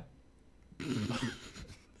 in a way.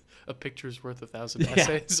 a picture's worth 1,000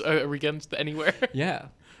 essays. Are we getting to anywhere? Yeah.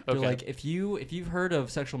 They're Okay. like, if you've heard of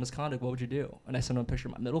sexual misconduct, what would you do? And I sent them a picture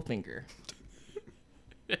of my middle finger.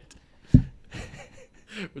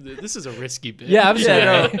 This is a risky bit. Yeah, I'm sorry.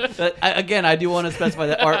 Yeah, no. Again, I do want to specify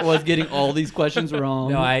that Art was getting all these questions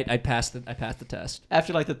wrong. No, I passed the test.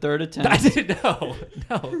 After like the third I attempt, didn't know.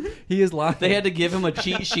 No, he is lying. they had to give him a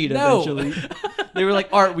cheat sheet No. eventually. They were like,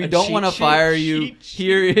 "Art, we A don't cheat want to sheet? fire you. Cheat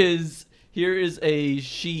sheet. Here is a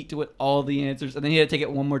sheet with all the answers." And then he had to take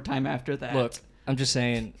it one more time after that. Look, I'm just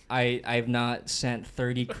saying, I've not sent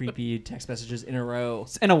 30 creepy text messages in a row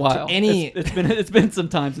in a while. any- it's been some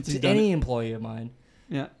time since he's to done any it. employee of mine,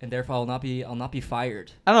 Yeah. and therefore I'll not be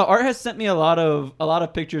fired. I don't know. Art has sent me a lot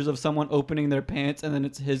of pictures of someone opening their pants and then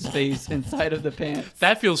it's his face inside of the pants.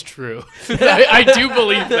 That feels true. I do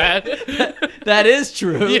believe that. That is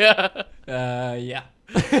true. Yeah. Yeah.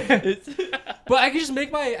 But I can just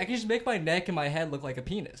make my neck and my head look like a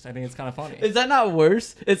penis. I think it's kind of funny. Is that not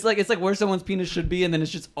worse? It's like where someone's penis should be, and then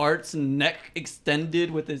it's just Art's neck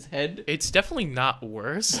extended with his head. It's definitely not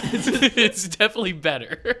worse. It's definitely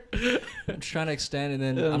better. I'm just trying to extend, and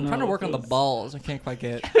then Oh, I'm trying to no, work on the it's- balls. I can't quite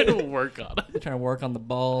get. It'll work on it. I'm trying to work on the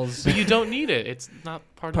balls. But you don't need it. It's not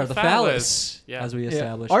part Part of of the the phallus. phallus, Yeah. as we Yeah.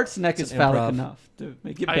 established. Art's neck It's is phallic improv. enough to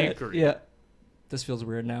make it I bad. agree. Yeah. This feels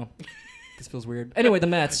weird now. This feels weird. Anyway, the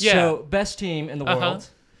Mets. Yeah. So best team in the Uh-huh. world.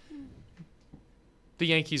 The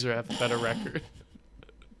Yankees have a better record.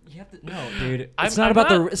 You have to, no, dude. I'm- It's not I'm about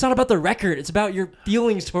not- the. It's not about the record. It's about your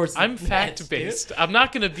feelings towards. The I'm Mets, fact based. I'm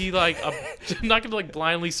not gonna be like I'm not gonna like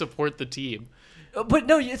blindly support the team. dude. But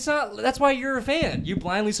no, it's not. That's why you're a fan. You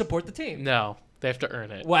blindly support the team. No, they have to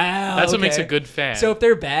earn it. Wow. That's what makes okay. a good fan. So if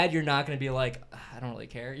they're bad, you're not going to be like, I don't really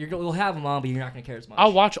care. We'll have them on, but you're not gonna care as much.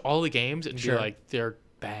 I'll watch all the games and Sure. be like, they're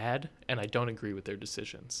bad, and I don't agree with their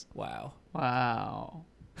decisions. Wow. Wow.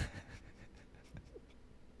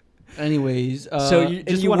 Anyways, So you- and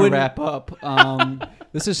just you want to wouldn't- wrap up.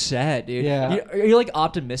 This is sad, dude. Yeah. Are you like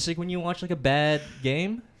optimistic when you watch like a bad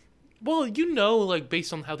game? Well, you know, like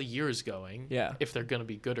based on how the year is going, Yeah. if they're gonna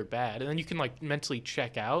be good or bad, and then you can like mentally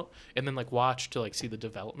check out and then like watch to like see the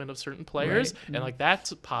development of certain players, Right. and like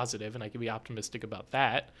that's positive, and I can be optimistic about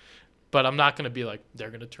that. But I'm not gonna be like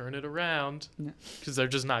they're gonna turn it around because they're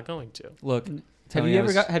just not going to. Look, have Tony, you I ever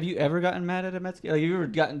was- have you ever gotten mad at a Mets game? Like, have you ever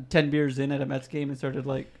gotten 10 beers in at a Mets game and started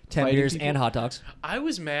like 10 fighting beers people? and hot dogs? I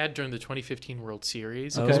was mad during the 2015 World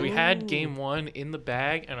Series Okay. because we had Game 1 in the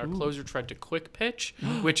bag, and our closer tried to quick pitch,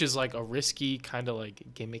 which is like a risky kind of like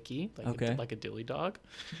gimmicky, like Okay. like a dilly dog.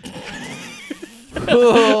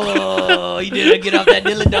 Oh, you didn't get off that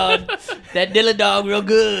dilly dog. That dilly dog real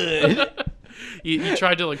good. He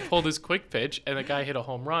tried to like pull this quick pitch, and the guy hit a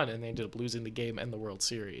home run, and they ended up losing the game and the World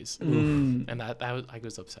Series. And that was, I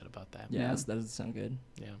was upset about that. Yeah, that doesn't sound good.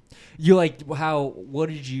 Yeah. You like how? What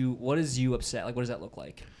is you upset? Like, what does that look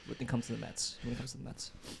like when it comes to the Mets? When it comes to the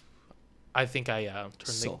Mets, I think I turned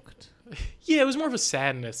the, sulked. yeah, it was more of a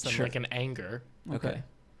sadness than Sure. like an anger. Okay,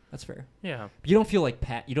 that's fair. Yeah. But you don't feel like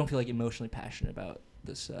you don't feel like emotionally passionate about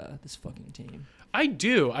this this fucking team. I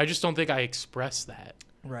do. I just don't think I express that.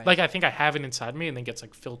 Right. Like I think I have it inside me, and then gets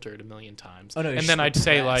like filtered a million times. Oh, no, you're and then just I'd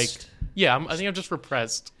say like, repressed. yeah, I think I'm just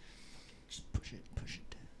repressed. Just push it.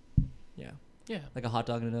 Yeah, Yeah. like a hot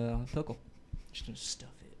dog in a pickle. Just gonna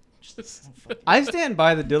stuff it. Just don't fucking- I stand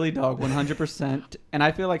by the dilly dog 100%, and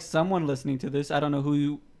I feel like someone listening to this, I don't know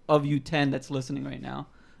who of you 10 that's listening right now.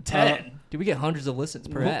 10. Dude, we get hundreds of listens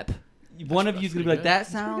per wh- ep. One of you's gonna be like, good. that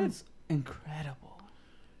sounds incredible.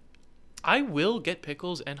 I will get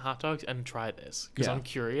pickles and hot dogs and try this because Yeah. I'm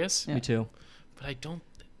curious. Yeah. Me too. But I don't.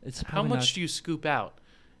 It's How much do you scoop out?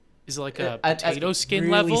 Is it like a I- potato skin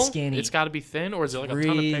really level? skinny. It's got to be thin, or is it like a ton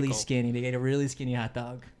of really pickle? skinny? They get a really skinny hot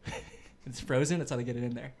dog. It's frozen. That's how they get it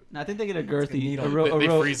in there. I think they get a gonna girthy, needle. a real, They a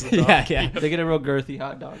real freeze the dog. yeah. they get a real girthy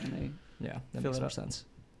hot dog, and Yeah, that Fill makes it more up. sense.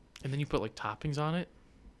 And then you put like toppings on it.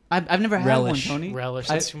 I've never had Relish. one, Tony. Relish.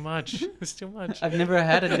 I- That's too much. It's too much. I've never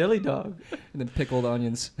had a dilly dog. And then pickled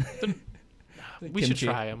onions. We should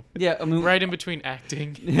try them. Yeah, I mean, Right in between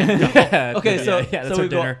acting. Yeah, okay, so that's so our we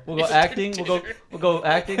dinner. we'll go acting, we'll go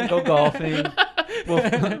acting, go golfing.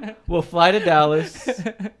 We'll fly to Dallas.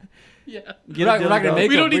 Yeah. Get We're a not dilly gonna dog. make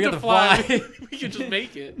We it. don't need We to got to fly. fly. We can just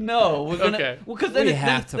make it. No, we're gonna. Okay. Well, because then We it,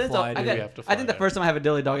 have to then fly, I, dude. got- We have to I think the fly first time I have a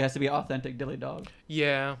dilly dog, it has to be an authentic dilly dog.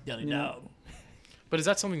 Yeah. Dilly Yeah. dog. But is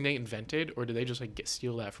that something they invented, or did they just like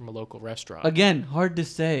steal that from a local restaurant? Again, hard to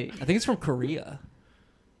say. I think it's from Korea.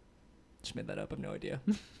 Just made that up. I have no idea.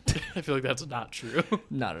 I feel like that's not true.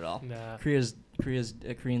 Not at all. Nah.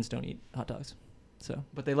 Koreans don't eat hot dogs, so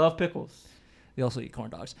But they love pickles. they also eat corn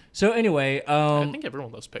dogs. So anyway, I think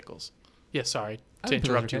everyone loves pickles. Yeah, sorry I to think pickles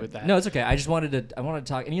are interrupt you okay. with that. No, it's okay. I wanted to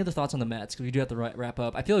talk. Any other thoughts on the Mets? Because we do have to wrap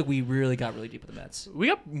up. I feel like we really got really deep with the Mets. We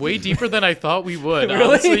got way deeper than I thought we would. Really?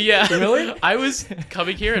 Honestly, yeah. Really? I was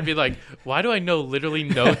coming here and be like, why do I know literally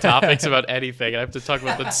no topics about anything? I have to talk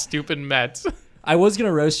about the stupid Mets. I was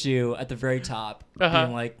gonna roast you at the very top, Uh-huh.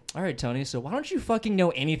 being like, "All right, Tony, so why don't you fucking know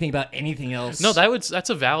anything about anything else?" No, that's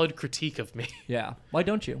a valid critique of me. yeah. Why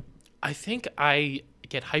don't you? I think I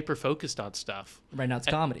get hyper focused on stuff, Right now it's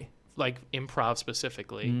comedy. like improv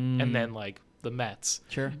specifically, and then like the Mets.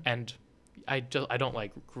 Sure. And I don't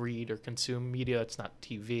like read or consume media that's not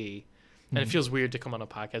TV. And it feels weird to come on a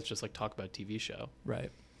podcast just like talk about a TV show. Right.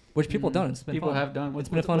 Which people don't. It's been People fun. have done. It's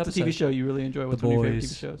been a fun what's a TV episode. show you really enjoy? What's The one of your favorite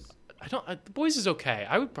Boys. TV shows? The Boys is okay.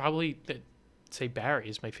 I would probably say Barry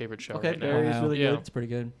is my favorite show Okay, right now. Barry is Wow. really Yeah. good. It's pretty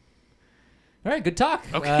good. All right, good talk.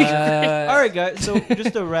 Okay, All right, guys. So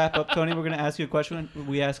just to wrap up, Tony, we're going to ask you a question.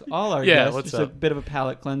 We ask all our Yeah, guests. what's just a up? bit of a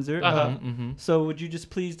palate cleanser. Uh-huh. So would you just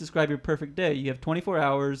please describe your perfect day? You have 24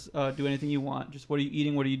 hours. Do anything you want. Just what are you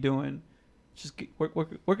eating? What are you doing? Just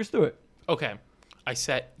work us through it. Okay. I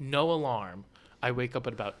set no alarm. I wake up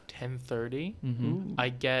at about 10:30. Mm-hmm. I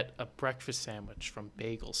get a breakfast sandwich from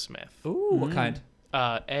Bagel Smith. Ooh, what kind?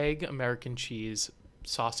 Egg, American cheese,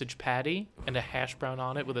 sausage patty, and a hash brown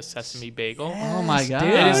on it with a sesame bagel. Oh my god!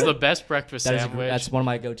 It is the best breakfast That is sandwich. that's one of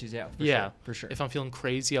my go-tos. Yeah. For sure. If I'm feeling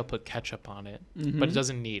crazy, I'll put ketchup on it, Mm-hmm. but it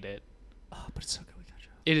doesn't need it. Oh, but it's so good with ketchup.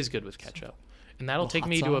 It is good with ketchup, and that'll Well, take hot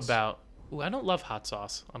me to sauce? about. Ooh, I don't love hot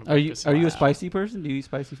sauce on a Are you breakfast a sandwich. spicy person? Do you eat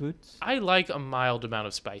spicy foods? I like a mild amount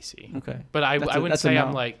of spicy, Okay. but I That's wouldn't a say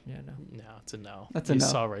I'm no. like Yeah, no. no, it's a no. That's a You no.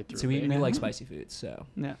 saw right through So we me. like spicy foods. So,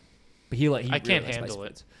 Yeah. but he I really can't likes handle spicy it.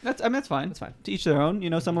 foods. That's fine. That's fine. To each their own. You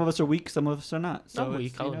know, some of us are weak, some of us are not. So I'm it's,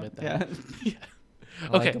 weak, I'll you know, admit that. Yeah. I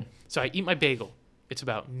like Okay, 'em. so I eat my bagel. It's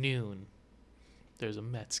about noon. There's a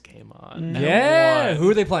Mets game on. at Yeah. 1. Who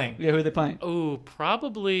are they playing? Yeah, who are they playing? Oh,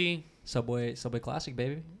 probably Subway Classic,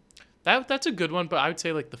 baby. that's a good one, but I would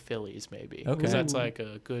say like the Phillies maybe. Okay. 'Cause that's like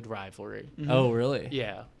a good rivalry. Oh, really?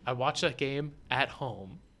 Yeah, I watch that game at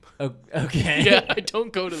home. Oh, okay. Yeah, I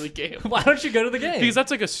don't go to the game Why don't you go to the game? because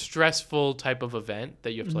that's like a stressful type of event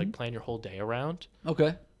that you have to like plan your whole day around.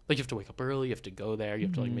 Okay. Like you have to wake up early, you have to go there, you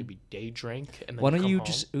have to like maybe day drink, and then Why don't come you home.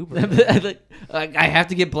 just Uber? I have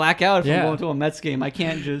to get blackout if Yeah. I'm going to a Mets game. I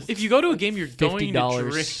can't just. If you go to a game, you're going to drink.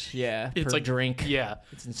 $50, yeah, It's per like drink. Yeah,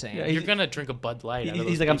 It's insane. Yeah, you're gonna drink a Bud Light out of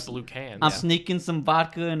he's those like, big blue cans. I'm sneaking some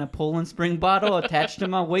vodka in a Poland Spring bottle attached to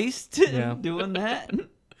my waist. Yeah. Doing that.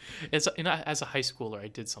 As a high schooler, I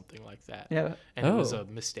did something like that. Yeah. and it was Oh. a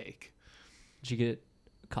mistake. Did you get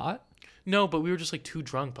caught? No, but we were just like too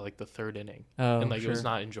drunk by like the third inning, Oh, and like it was sure.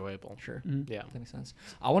 not enjoyable. Sure. Yeah. That makes sense.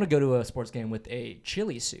 I want to go to a sports game with a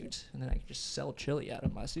chili suit, and then I can just sell chili out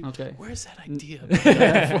of my suit. Okay. Where's that idea?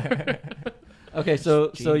 Okay.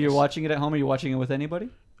 So you're Genius. watching it at home? Or you're watching it with anybody?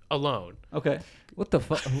 Alone. Okay. What the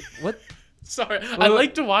fuck? What? Sorry, I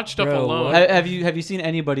like to watch stuff Bro, alone. what? Have you seen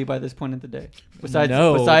anybody by this point in the day? Besides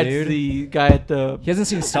No, dude. the guy at the. He hasn't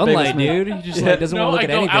seen sunlight, Bagel dude. He just Yeah. like doesn't No, want I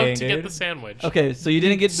to look go at out anything, to dude. get the sandwich. Okay, so you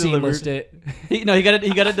didn't get Seamlessed delivered. it. No, he got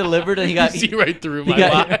it delivered, and he got See right through he my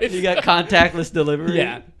got life. he got contactless delivery.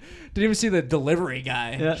 Yeah. Didn't even see the delivery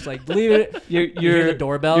guy. Yeah. Just like leave it. Your You hear the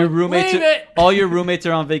doorbell. Your roommates. Leave it. All your roommates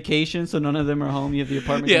are on vacation, so none of them are home. You have the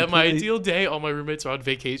apartment. Yeah, my completely- ideal day. All my roommates are on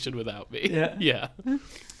vacation without me. Yeah. Yeah.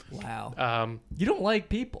 Wow. You don't like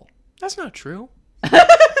people. That's not true.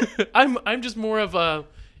 I'm just more of a.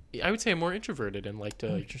 I would say I'm more introverted and like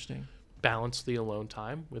to Interesting. balance the alone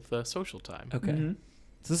time with social time. Okay. Mm-hmm.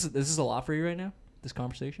 So this is a lot for you right now. This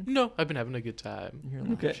conversation. No, I've been having a good time. You're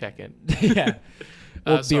allowed. Okay. Checking. Yeah.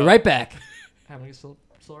 We'll be so- right back. Having it still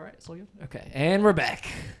all right? Still good? Okay. And we're back.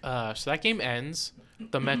 So that game ends.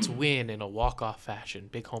 The Mets win in a walk-off fashion.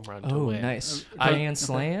 Big home run to Oh, win. nice. I- Grand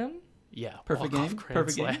slam. Yeah. Perfect walk-off game? grand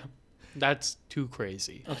Perfect slam. game? That's too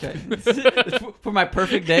crazy. Okay. For my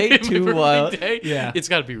perfect day, My too perfect wild. day, Yeah. It's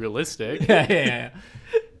got to be realistic. Yeah.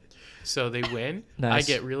 So they win. Nice. I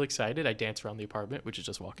get real excited. I dance around the apartment, which is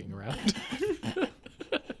just walking around.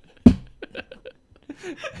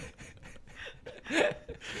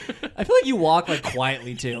 I feel like you walk like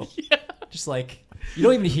quietly too. Yeah. Just like you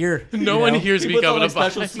don't even hear. No you one know? hears He me puts on coming like up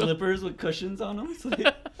special behind them. slippers with cushions on them. So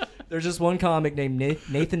they- There's this one comic named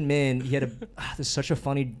Nathan Min. He had there's such a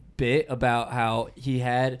funny bit about how he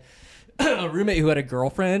had a roommate who had a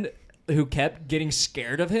girlfriend who kept getting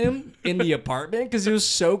scared of him in the apartment because he was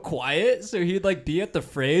so quiet. So he'd like be at the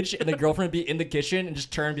fridge and the girlfriend would be in the kitchen and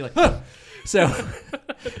just turn and be like, huh. So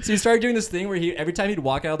he started doing this thing where he every time he'd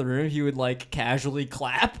walk out of the room, he would like casually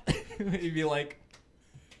clap. He'd be like,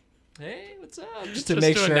 "Hey, what's up?" Just to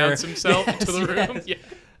make sure announce himself to the Yes, room. yes. Yeah.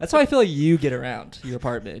 That's how I feel like you get around your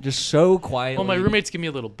apartment, just so quietly. Well, my roommates give me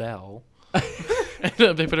a little bell. And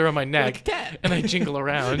they put it around my neck, Like a cat. and I jingle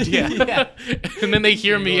around. Yeah. Yeah. And then they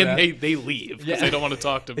hear me Jingle and around. they leave because Yeah. they don't want to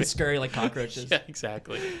talk to me. They scurry like cockroaches. Yeah,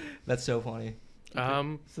 exactly. That's so funny.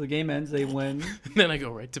 so the game ends. They win. Then I go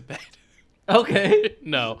right to bed. Okay.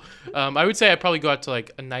 No, I would say I'd probably go out to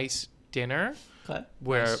like a nice dinner Okay.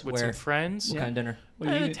 where Nice. with Where? some friends. What kind of dinner? What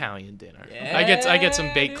do An you- Italian dinner. Yeah, I get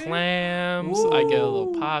some baked dude. clams. I get a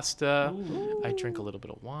little Ooh. pasta. I drink a little bit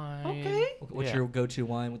of wine. Okay. What's Yeah. your go-to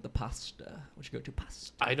wine with the pasta? What's your go-to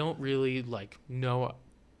pasta? I don't really know.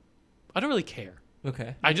 I don't really care.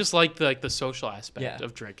 Okay. I just like the social aspect Yeah.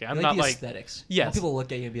 of drinking. I I'm like not the like. aesthetics. Yes. When people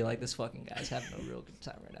look at you and be like, "This fucking guy's having a real good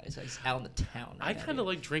time right now. He's like out in the town." I kind of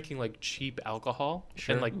like drinking like cheap alcohol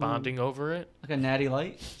Sure. and like bonding over it. Like a natty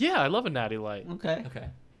light. Yeah, I love a natty light, Okay. Okay.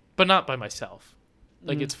 but not by myself.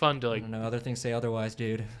 Like it's fun to I like. don't know. Other things say otherwise,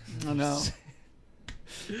 dude. I know.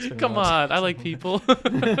 It's been Come a while. on, I like people.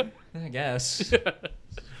 I guess.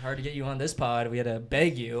 Hard to get you on this pod. We had to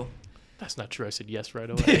beg you. That's not true. I said yes right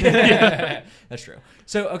away. That's true.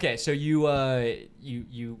 So okay, so you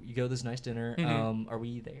go to this nice dinner. Mhm. Are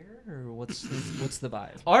we there or what's the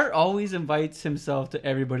vibe? Art always invites himself to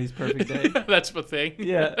everybody's perfect day. That's the thing.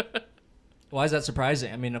 Yeah. Why is that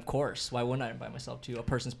surprising? I mean, of course. Why wouldn't I invite myself to a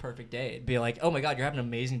person's perfect day? It'd be like, oh my god, you're having an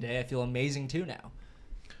amazing day. I feel amazing too now.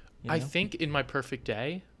 You I know? think in my perfect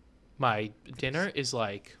day, my dinner is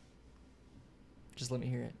like Just let me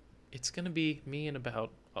hear it. it's gonna be me and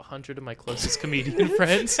about 100 of my closest comedian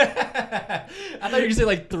friends. I thought you were gonna say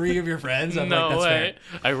like 3 of your friends. I'm No like, that's way.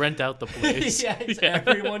 I rent out the fair. place. Yes,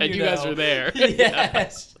 everyone and you you guys know. are there.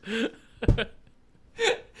 Yes.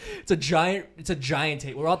 It's a giant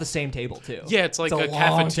table. We're all at the same table too. Yeah, it's like a a long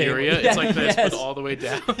cafeteria. table. It's like this, Yes. but all the way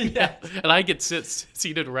down. Yeah. And I get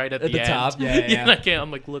seated right at At the the end. top. Yeah, yeah. And I can't.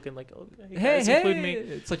 I'm like looking like, oh, hey, Hey, guys, hey! include me.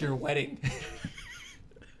 It's like your wedding.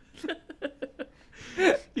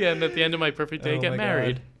 Yeah, and at the end of my perfect day, Oh get my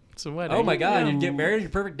married. God. It's a wedding. Oh my God! Yeah. You get married on your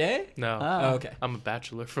perfect day? No, Ah. Oh, okay. I'm a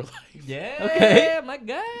bachelor for life. Yeah. Okay. my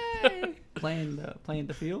guy. Playing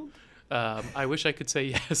the field. I wish I could say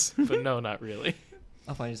yes, but no, not really.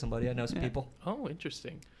 I'll find you somebody. I know some Yeah. people. Oh,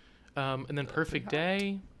 interesting. And then perfect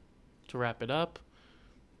day, to wrap it up,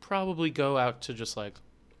 probably go out to just like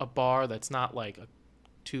a bar that's not like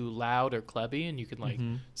too loud or clubby, and you can like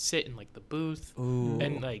sit in like the booth. Ooh.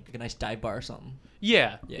 And like, a nice dive bar or something.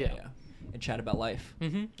 yeah. Yeah. And chat about life.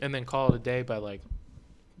 And then call it a day by like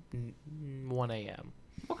 1 a.m.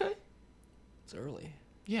 Okay. It's early.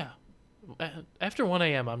 Yeah. After 1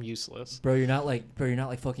 a.m., I'm useless. Bro, you're not like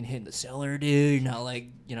fucking hitting the cellar, dude. You're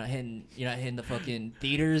not hitting the fucking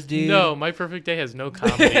theaters, dude. No, my perfect day has no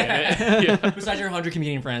comedy in it. Yeah. Besides your 100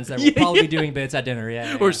 comedian friends that will probably be doing bits at dinner,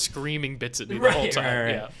 yeah. Or screaming bits at me the whole Right, time.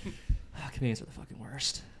 right, right. Yeah. Comedians are the fucking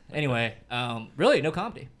worst. Anyway, really, no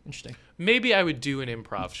comedy. Interesting. Maybe I would do an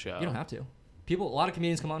improv show. You don't have to. A lot of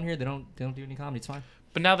comedians come on here. They don't do any comedy. It's fine.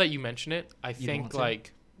 But now that you mention it, I want think to?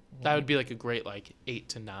 like that would be like a great like 8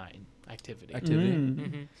 to 9 activity.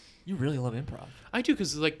 Mm. You really love improv. I do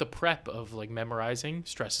because like the prep of like memorizing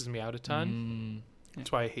stresses me out a ton.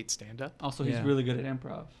 That's why I hate stand up. Also, he's Yeah. really good at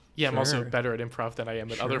improv. Yeah, I'm also Sure. better at improv than I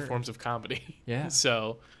am at other Sure. forms of comedy. Yeah.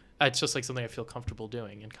 So it's just like something I feel comfortable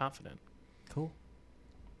doing and confident. Cool.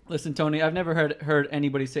 Listen, Tony, I've never heard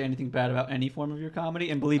anybody say anything bad about any form of your comedy,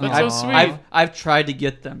 and believe me, That's so I've, sweet. I've tried to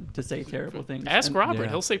get them to say terrible things. Ask and Robert; Yeah.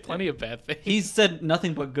 he'll say plenty of bad things. He's said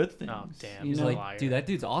nothing but good things. Oh, damn, You he's know? a Like, liar. dude, that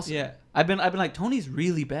dude's awesome. Yeah, I've been like, Tony's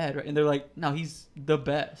really bad, right? And they're like, no, he's the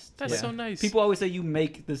best. That's Yeah. so nice. People always say you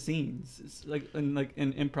make the scenes, it's like in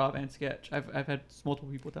improv and sketch. I've had multiple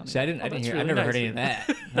people tell me. See, I didn't that's hear. really I've never heard nice. any of that.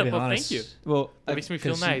 I'll be Well, honest. thank you. Well, That makes me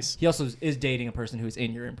feel 'Cause nice. He also is dating a person who is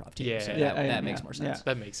in your improv team. Yeah. So Yeah, that makes more sense. yeah.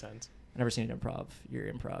 That makes sense. I've never seen an improv.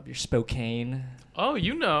 Your Spokane. Oh,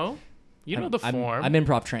 you know the form. I'm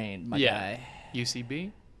improv trained, my Yeah. guy.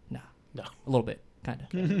 UCB. No, No. a little bit, kind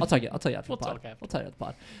of. I'll tell you after We'll the pod. talk after. I'll tell you after the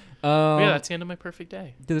pod. Yeah, that's the end of my perfect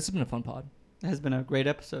day. Dude, this has been a fun pod. it has been a great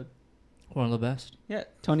episode. One of the best. Yeah,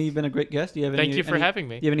 Tony, you've been a great guest. Do you have Thank any, you for having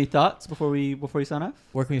me. Do you have any thoughts before we sign off?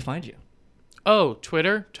 Where can we find you? Oh,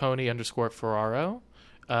 Twitter, Tony_Ferraro.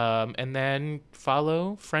 And then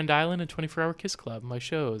follow Friend Island and 24 Hour Kiss Club, my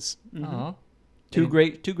shows. Aw. Two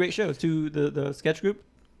great shows. The sketch group,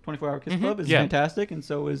 24 Hour Kiss Club is Yeah. fantastic, and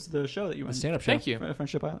so is the show that you The run. stand-up show. Thank you.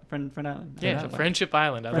 Friendship Island. Friend Island. Yeah, Friendship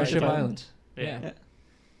Island. I like Friendship it. Island. Yeah. Yeah,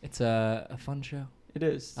 It's a fun show. it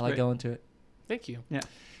is. I like Great. going to it. Thank you. It's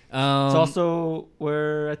also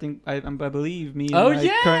where I think I believe me. And Oh, my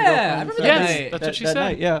yeah! current I girlfriend remember sat that Yes, night. that's what she that said.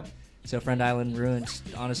 night, yeah, So Friend Island ruined,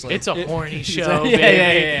 honestly. It's a It- horny show, Yeah,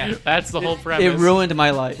 baby. yeah. That's the whole premise. it ruined my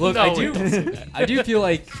life. Look, No, I it do. doesn't. I do feel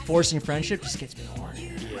like forcing friendship just gets me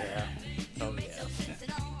horny. Yeah. Oh, yeah.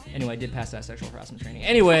 Anyway, I did pass that sexual harassment training.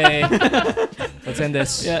 Anyway, let's end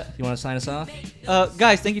this. Yeah. You want to sign us off?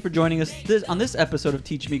 Guys, thank you for joining us on this episode of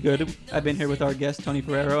Teach Me Good. I've been here with our guest Tony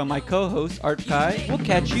Ferrero and my co-host Art Kai. We'll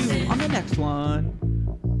catch you on the next one.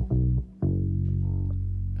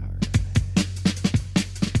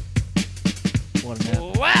 What an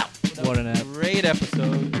app. Wow, What an app. great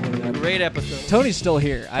episode. Great episode. Tony's still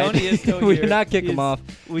here. Tony is still we here. did not kick He him is- off,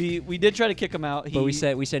 We did try to kick him out. but we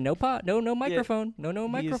said no pot, no microphone, no he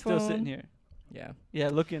microphone. is still sitting here. Yeah. Yeah,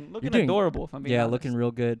 looking You're doing- adorable. If I'm being Yeah, honest. looking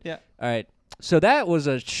real good. Yeah. All right. So that was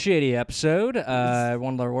a shitty episode.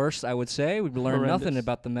 One of the worst, I would say. We've learned nothing Horrendous.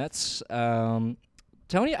 about the Mets.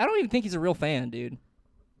 Tony, I don't even think he's a real fan, dude.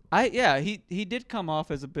 He did come off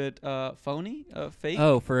as a bit phony, fake.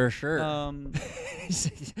 Oh, for sure. This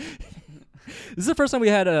This is the first time we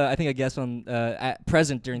had, I think, a guest on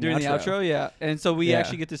present during during the outro. yeah, and so we Yeah.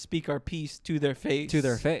 actually get to speak our piece to their face. To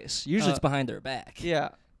their face. Usually it's behind their back. Yeah.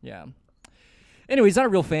 Yeah. Anyway, he's not a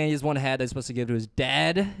real fan. He has one hat that he's supposed to give to his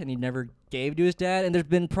dad, and he never gave to his dad. And there's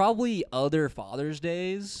been probably other Father's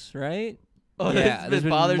Days, right? Oh, Yeah, there's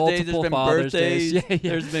been Father's Days, there's multiple been Father's birthdays, Days. Yeah, yeah.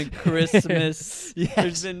 there's been Christmas.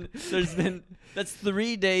 Yes. There's been that's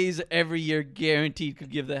 3 days every year guaranteed could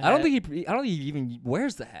give the hat. I don't think he even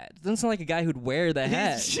wears the hat. Doesn't sound like a guy who'd wear the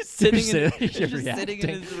hat. He's just sitting in, You're he's just reacting. sitting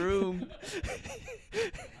in his room.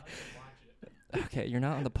 Okay, you're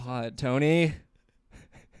not on the pod, Tony.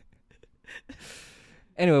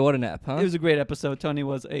 Anyway, what a nap, huh? It was a great episode. Tony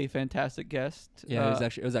was a fantastic guest. Yeah,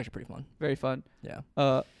 it was actually pretty fun. very fun. Yeah.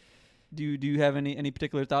 Do you have any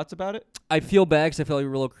particular thoughts about it? I feel bad because I felt like we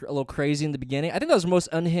were a little crazy in the beginning. I think that was the most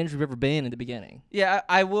unhinged we've ever been in the beginning. Yeah,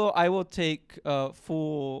 I will take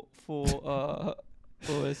full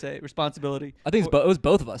what would I say, responsibility. I think it was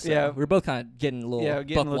both of us. Yeah. We were both kind of getting a little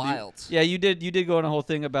Getting buck a little wild. Yeah, you did go on a whole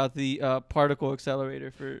thing about the particle accelerator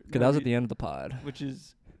for. Because that was at the end of the pod. Which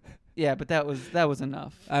is, yeah, but that was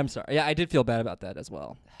enough. I'm sorry. Yeah, I did feel bad about that as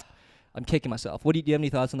well. I'm kicking myself. Do you have any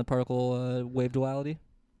thoughts on the particle wave duality?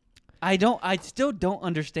 I still don't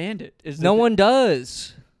understand it. No one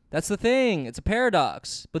does. That's the thing. It's a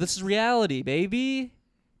paradox. But this is reality, baby.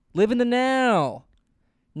 Live in the now.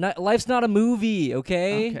 Life's not a movie,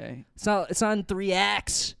 okay? Okay. It's not in 3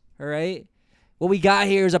 acts, all right? What we got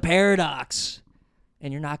here is a paradox.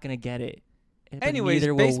 And you're not going to get it. But Anyways,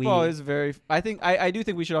 neither will baseball we. is very. I do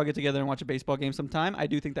think we should all get together and watch a baseball game sometime. I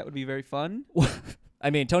do think that would be very fun. I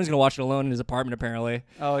mean, Tony's gonna watch it alone in his apartment apparently.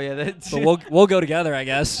 Oh yeah, that's. But we'll go together, I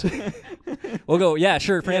guess. We'll go. Yeah,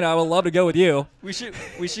 sure, Fernando. I would love to go with you. We should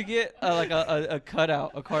get like a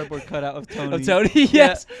cutout, a cardboard cutout of Tony. Of Tony,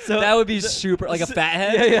 yes. Yeah, so that would be super, like a fat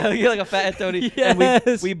head. Yeah, like a fat head Tony. Yes.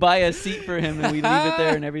 And we buy a seat for him and we leave it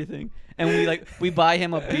there and everything. And we buy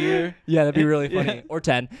him a beer. Yeah, that'd be really funny. Yeah. Or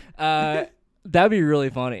 10. That'd be really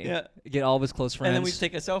funny. Yeah. Get all of his close friends. And then we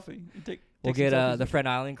take a selfie. We'll get the Friend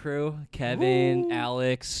Island crew, Kevin, Ooh.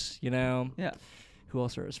 Alex, Yeah. Who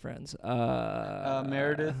else are his friends?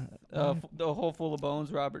 Meredith, the whole Full of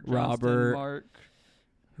Bones, Robert, Mark.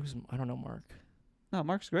 I don't know Mark. No,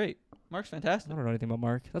 Mark's great. Mark's fantastic. I don't know anything about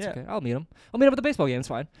Mark. That's Yeah. okay. I'll meet him. I'll meet him at the baseball game. It's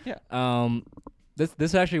fine. Yeah.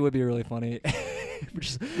 This actually would be really funny.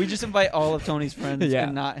 We just invite all of Tony's friends Yeah.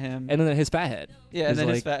 and not him. And then his fat head. Yeah, and is then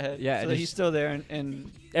his like- fat head. yeah, so and that just- he's still there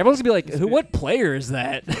and Everyone's gonna be like, It's what player is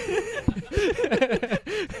that? I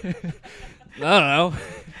don't know.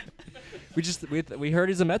 We heard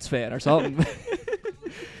he's a Mets fan or something.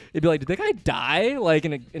 It'd be like, did that guy die like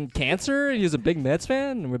in cancer? And he was a big Mets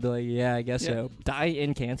fan, and we'd be like, yeah, I guess so. Die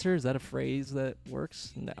in cancer? Is that a phrase that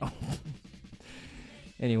works? No.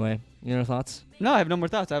 Anyway, you know thoughts? No, I have no more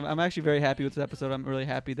thoughts. I'm actually very happy with this episode. I'm really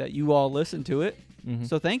happy that you all listened to it. Mm-hmm.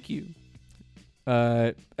 So thank you.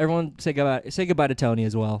 Everyone say goodbye to Tony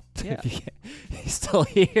as well. Yeah. If you can. He's still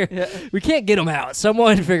here. Yeah. We can't get him out.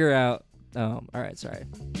 Someone figure out. All right, sorry.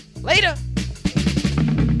 Later.